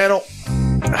thank the panel.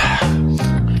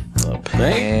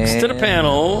 thanks to the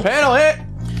panel, Panel hit.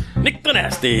 Nick the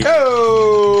Nasty,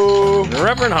 Oh.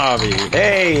 Reverend Harvey,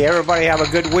 Hey, everybody have a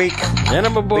good week.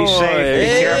 Anima Boy, Be safe. Be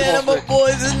careful. Animal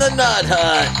boys in the nut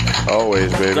hut.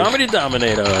 Always, baby. Dominic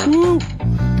Dominator.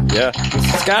 Yeah.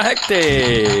 Sky Hector.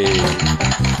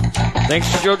 Thanks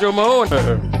to JoJo Mo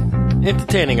for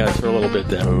entertaining us for a little bit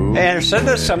there. And send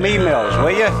us some emails,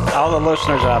 will you? All the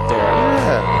listeners out there.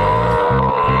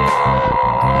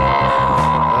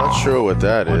 Not sure what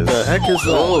that is. The heck is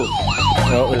that?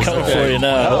 Oh, it's coming for you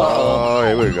now. Oh,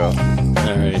 here we go.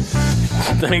 All right.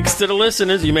 Thanks to the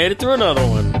listeners, you made it through another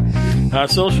one. Our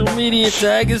social media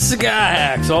tag is Cigar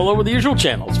Hacks, all over the usual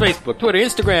channels: Facebook, Twitter,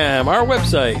 Instagram, our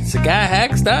website,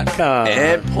 cigarhacks.com.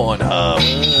 And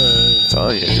Pornhub.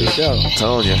 Telling you, dude.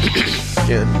 Telling you.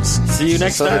 See you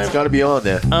next time. It's got to be on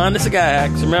there. On the Cigar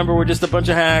Hacks. Remember, we're just a bunch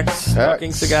of hacks,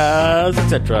 talking cigars,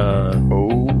 etc.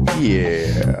 Oh,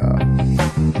 yeah.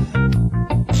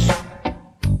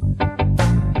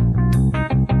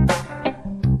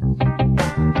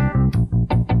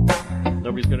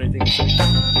 Nobody's got anything to say.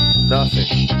 Nothing.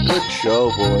 Good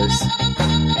show, boys.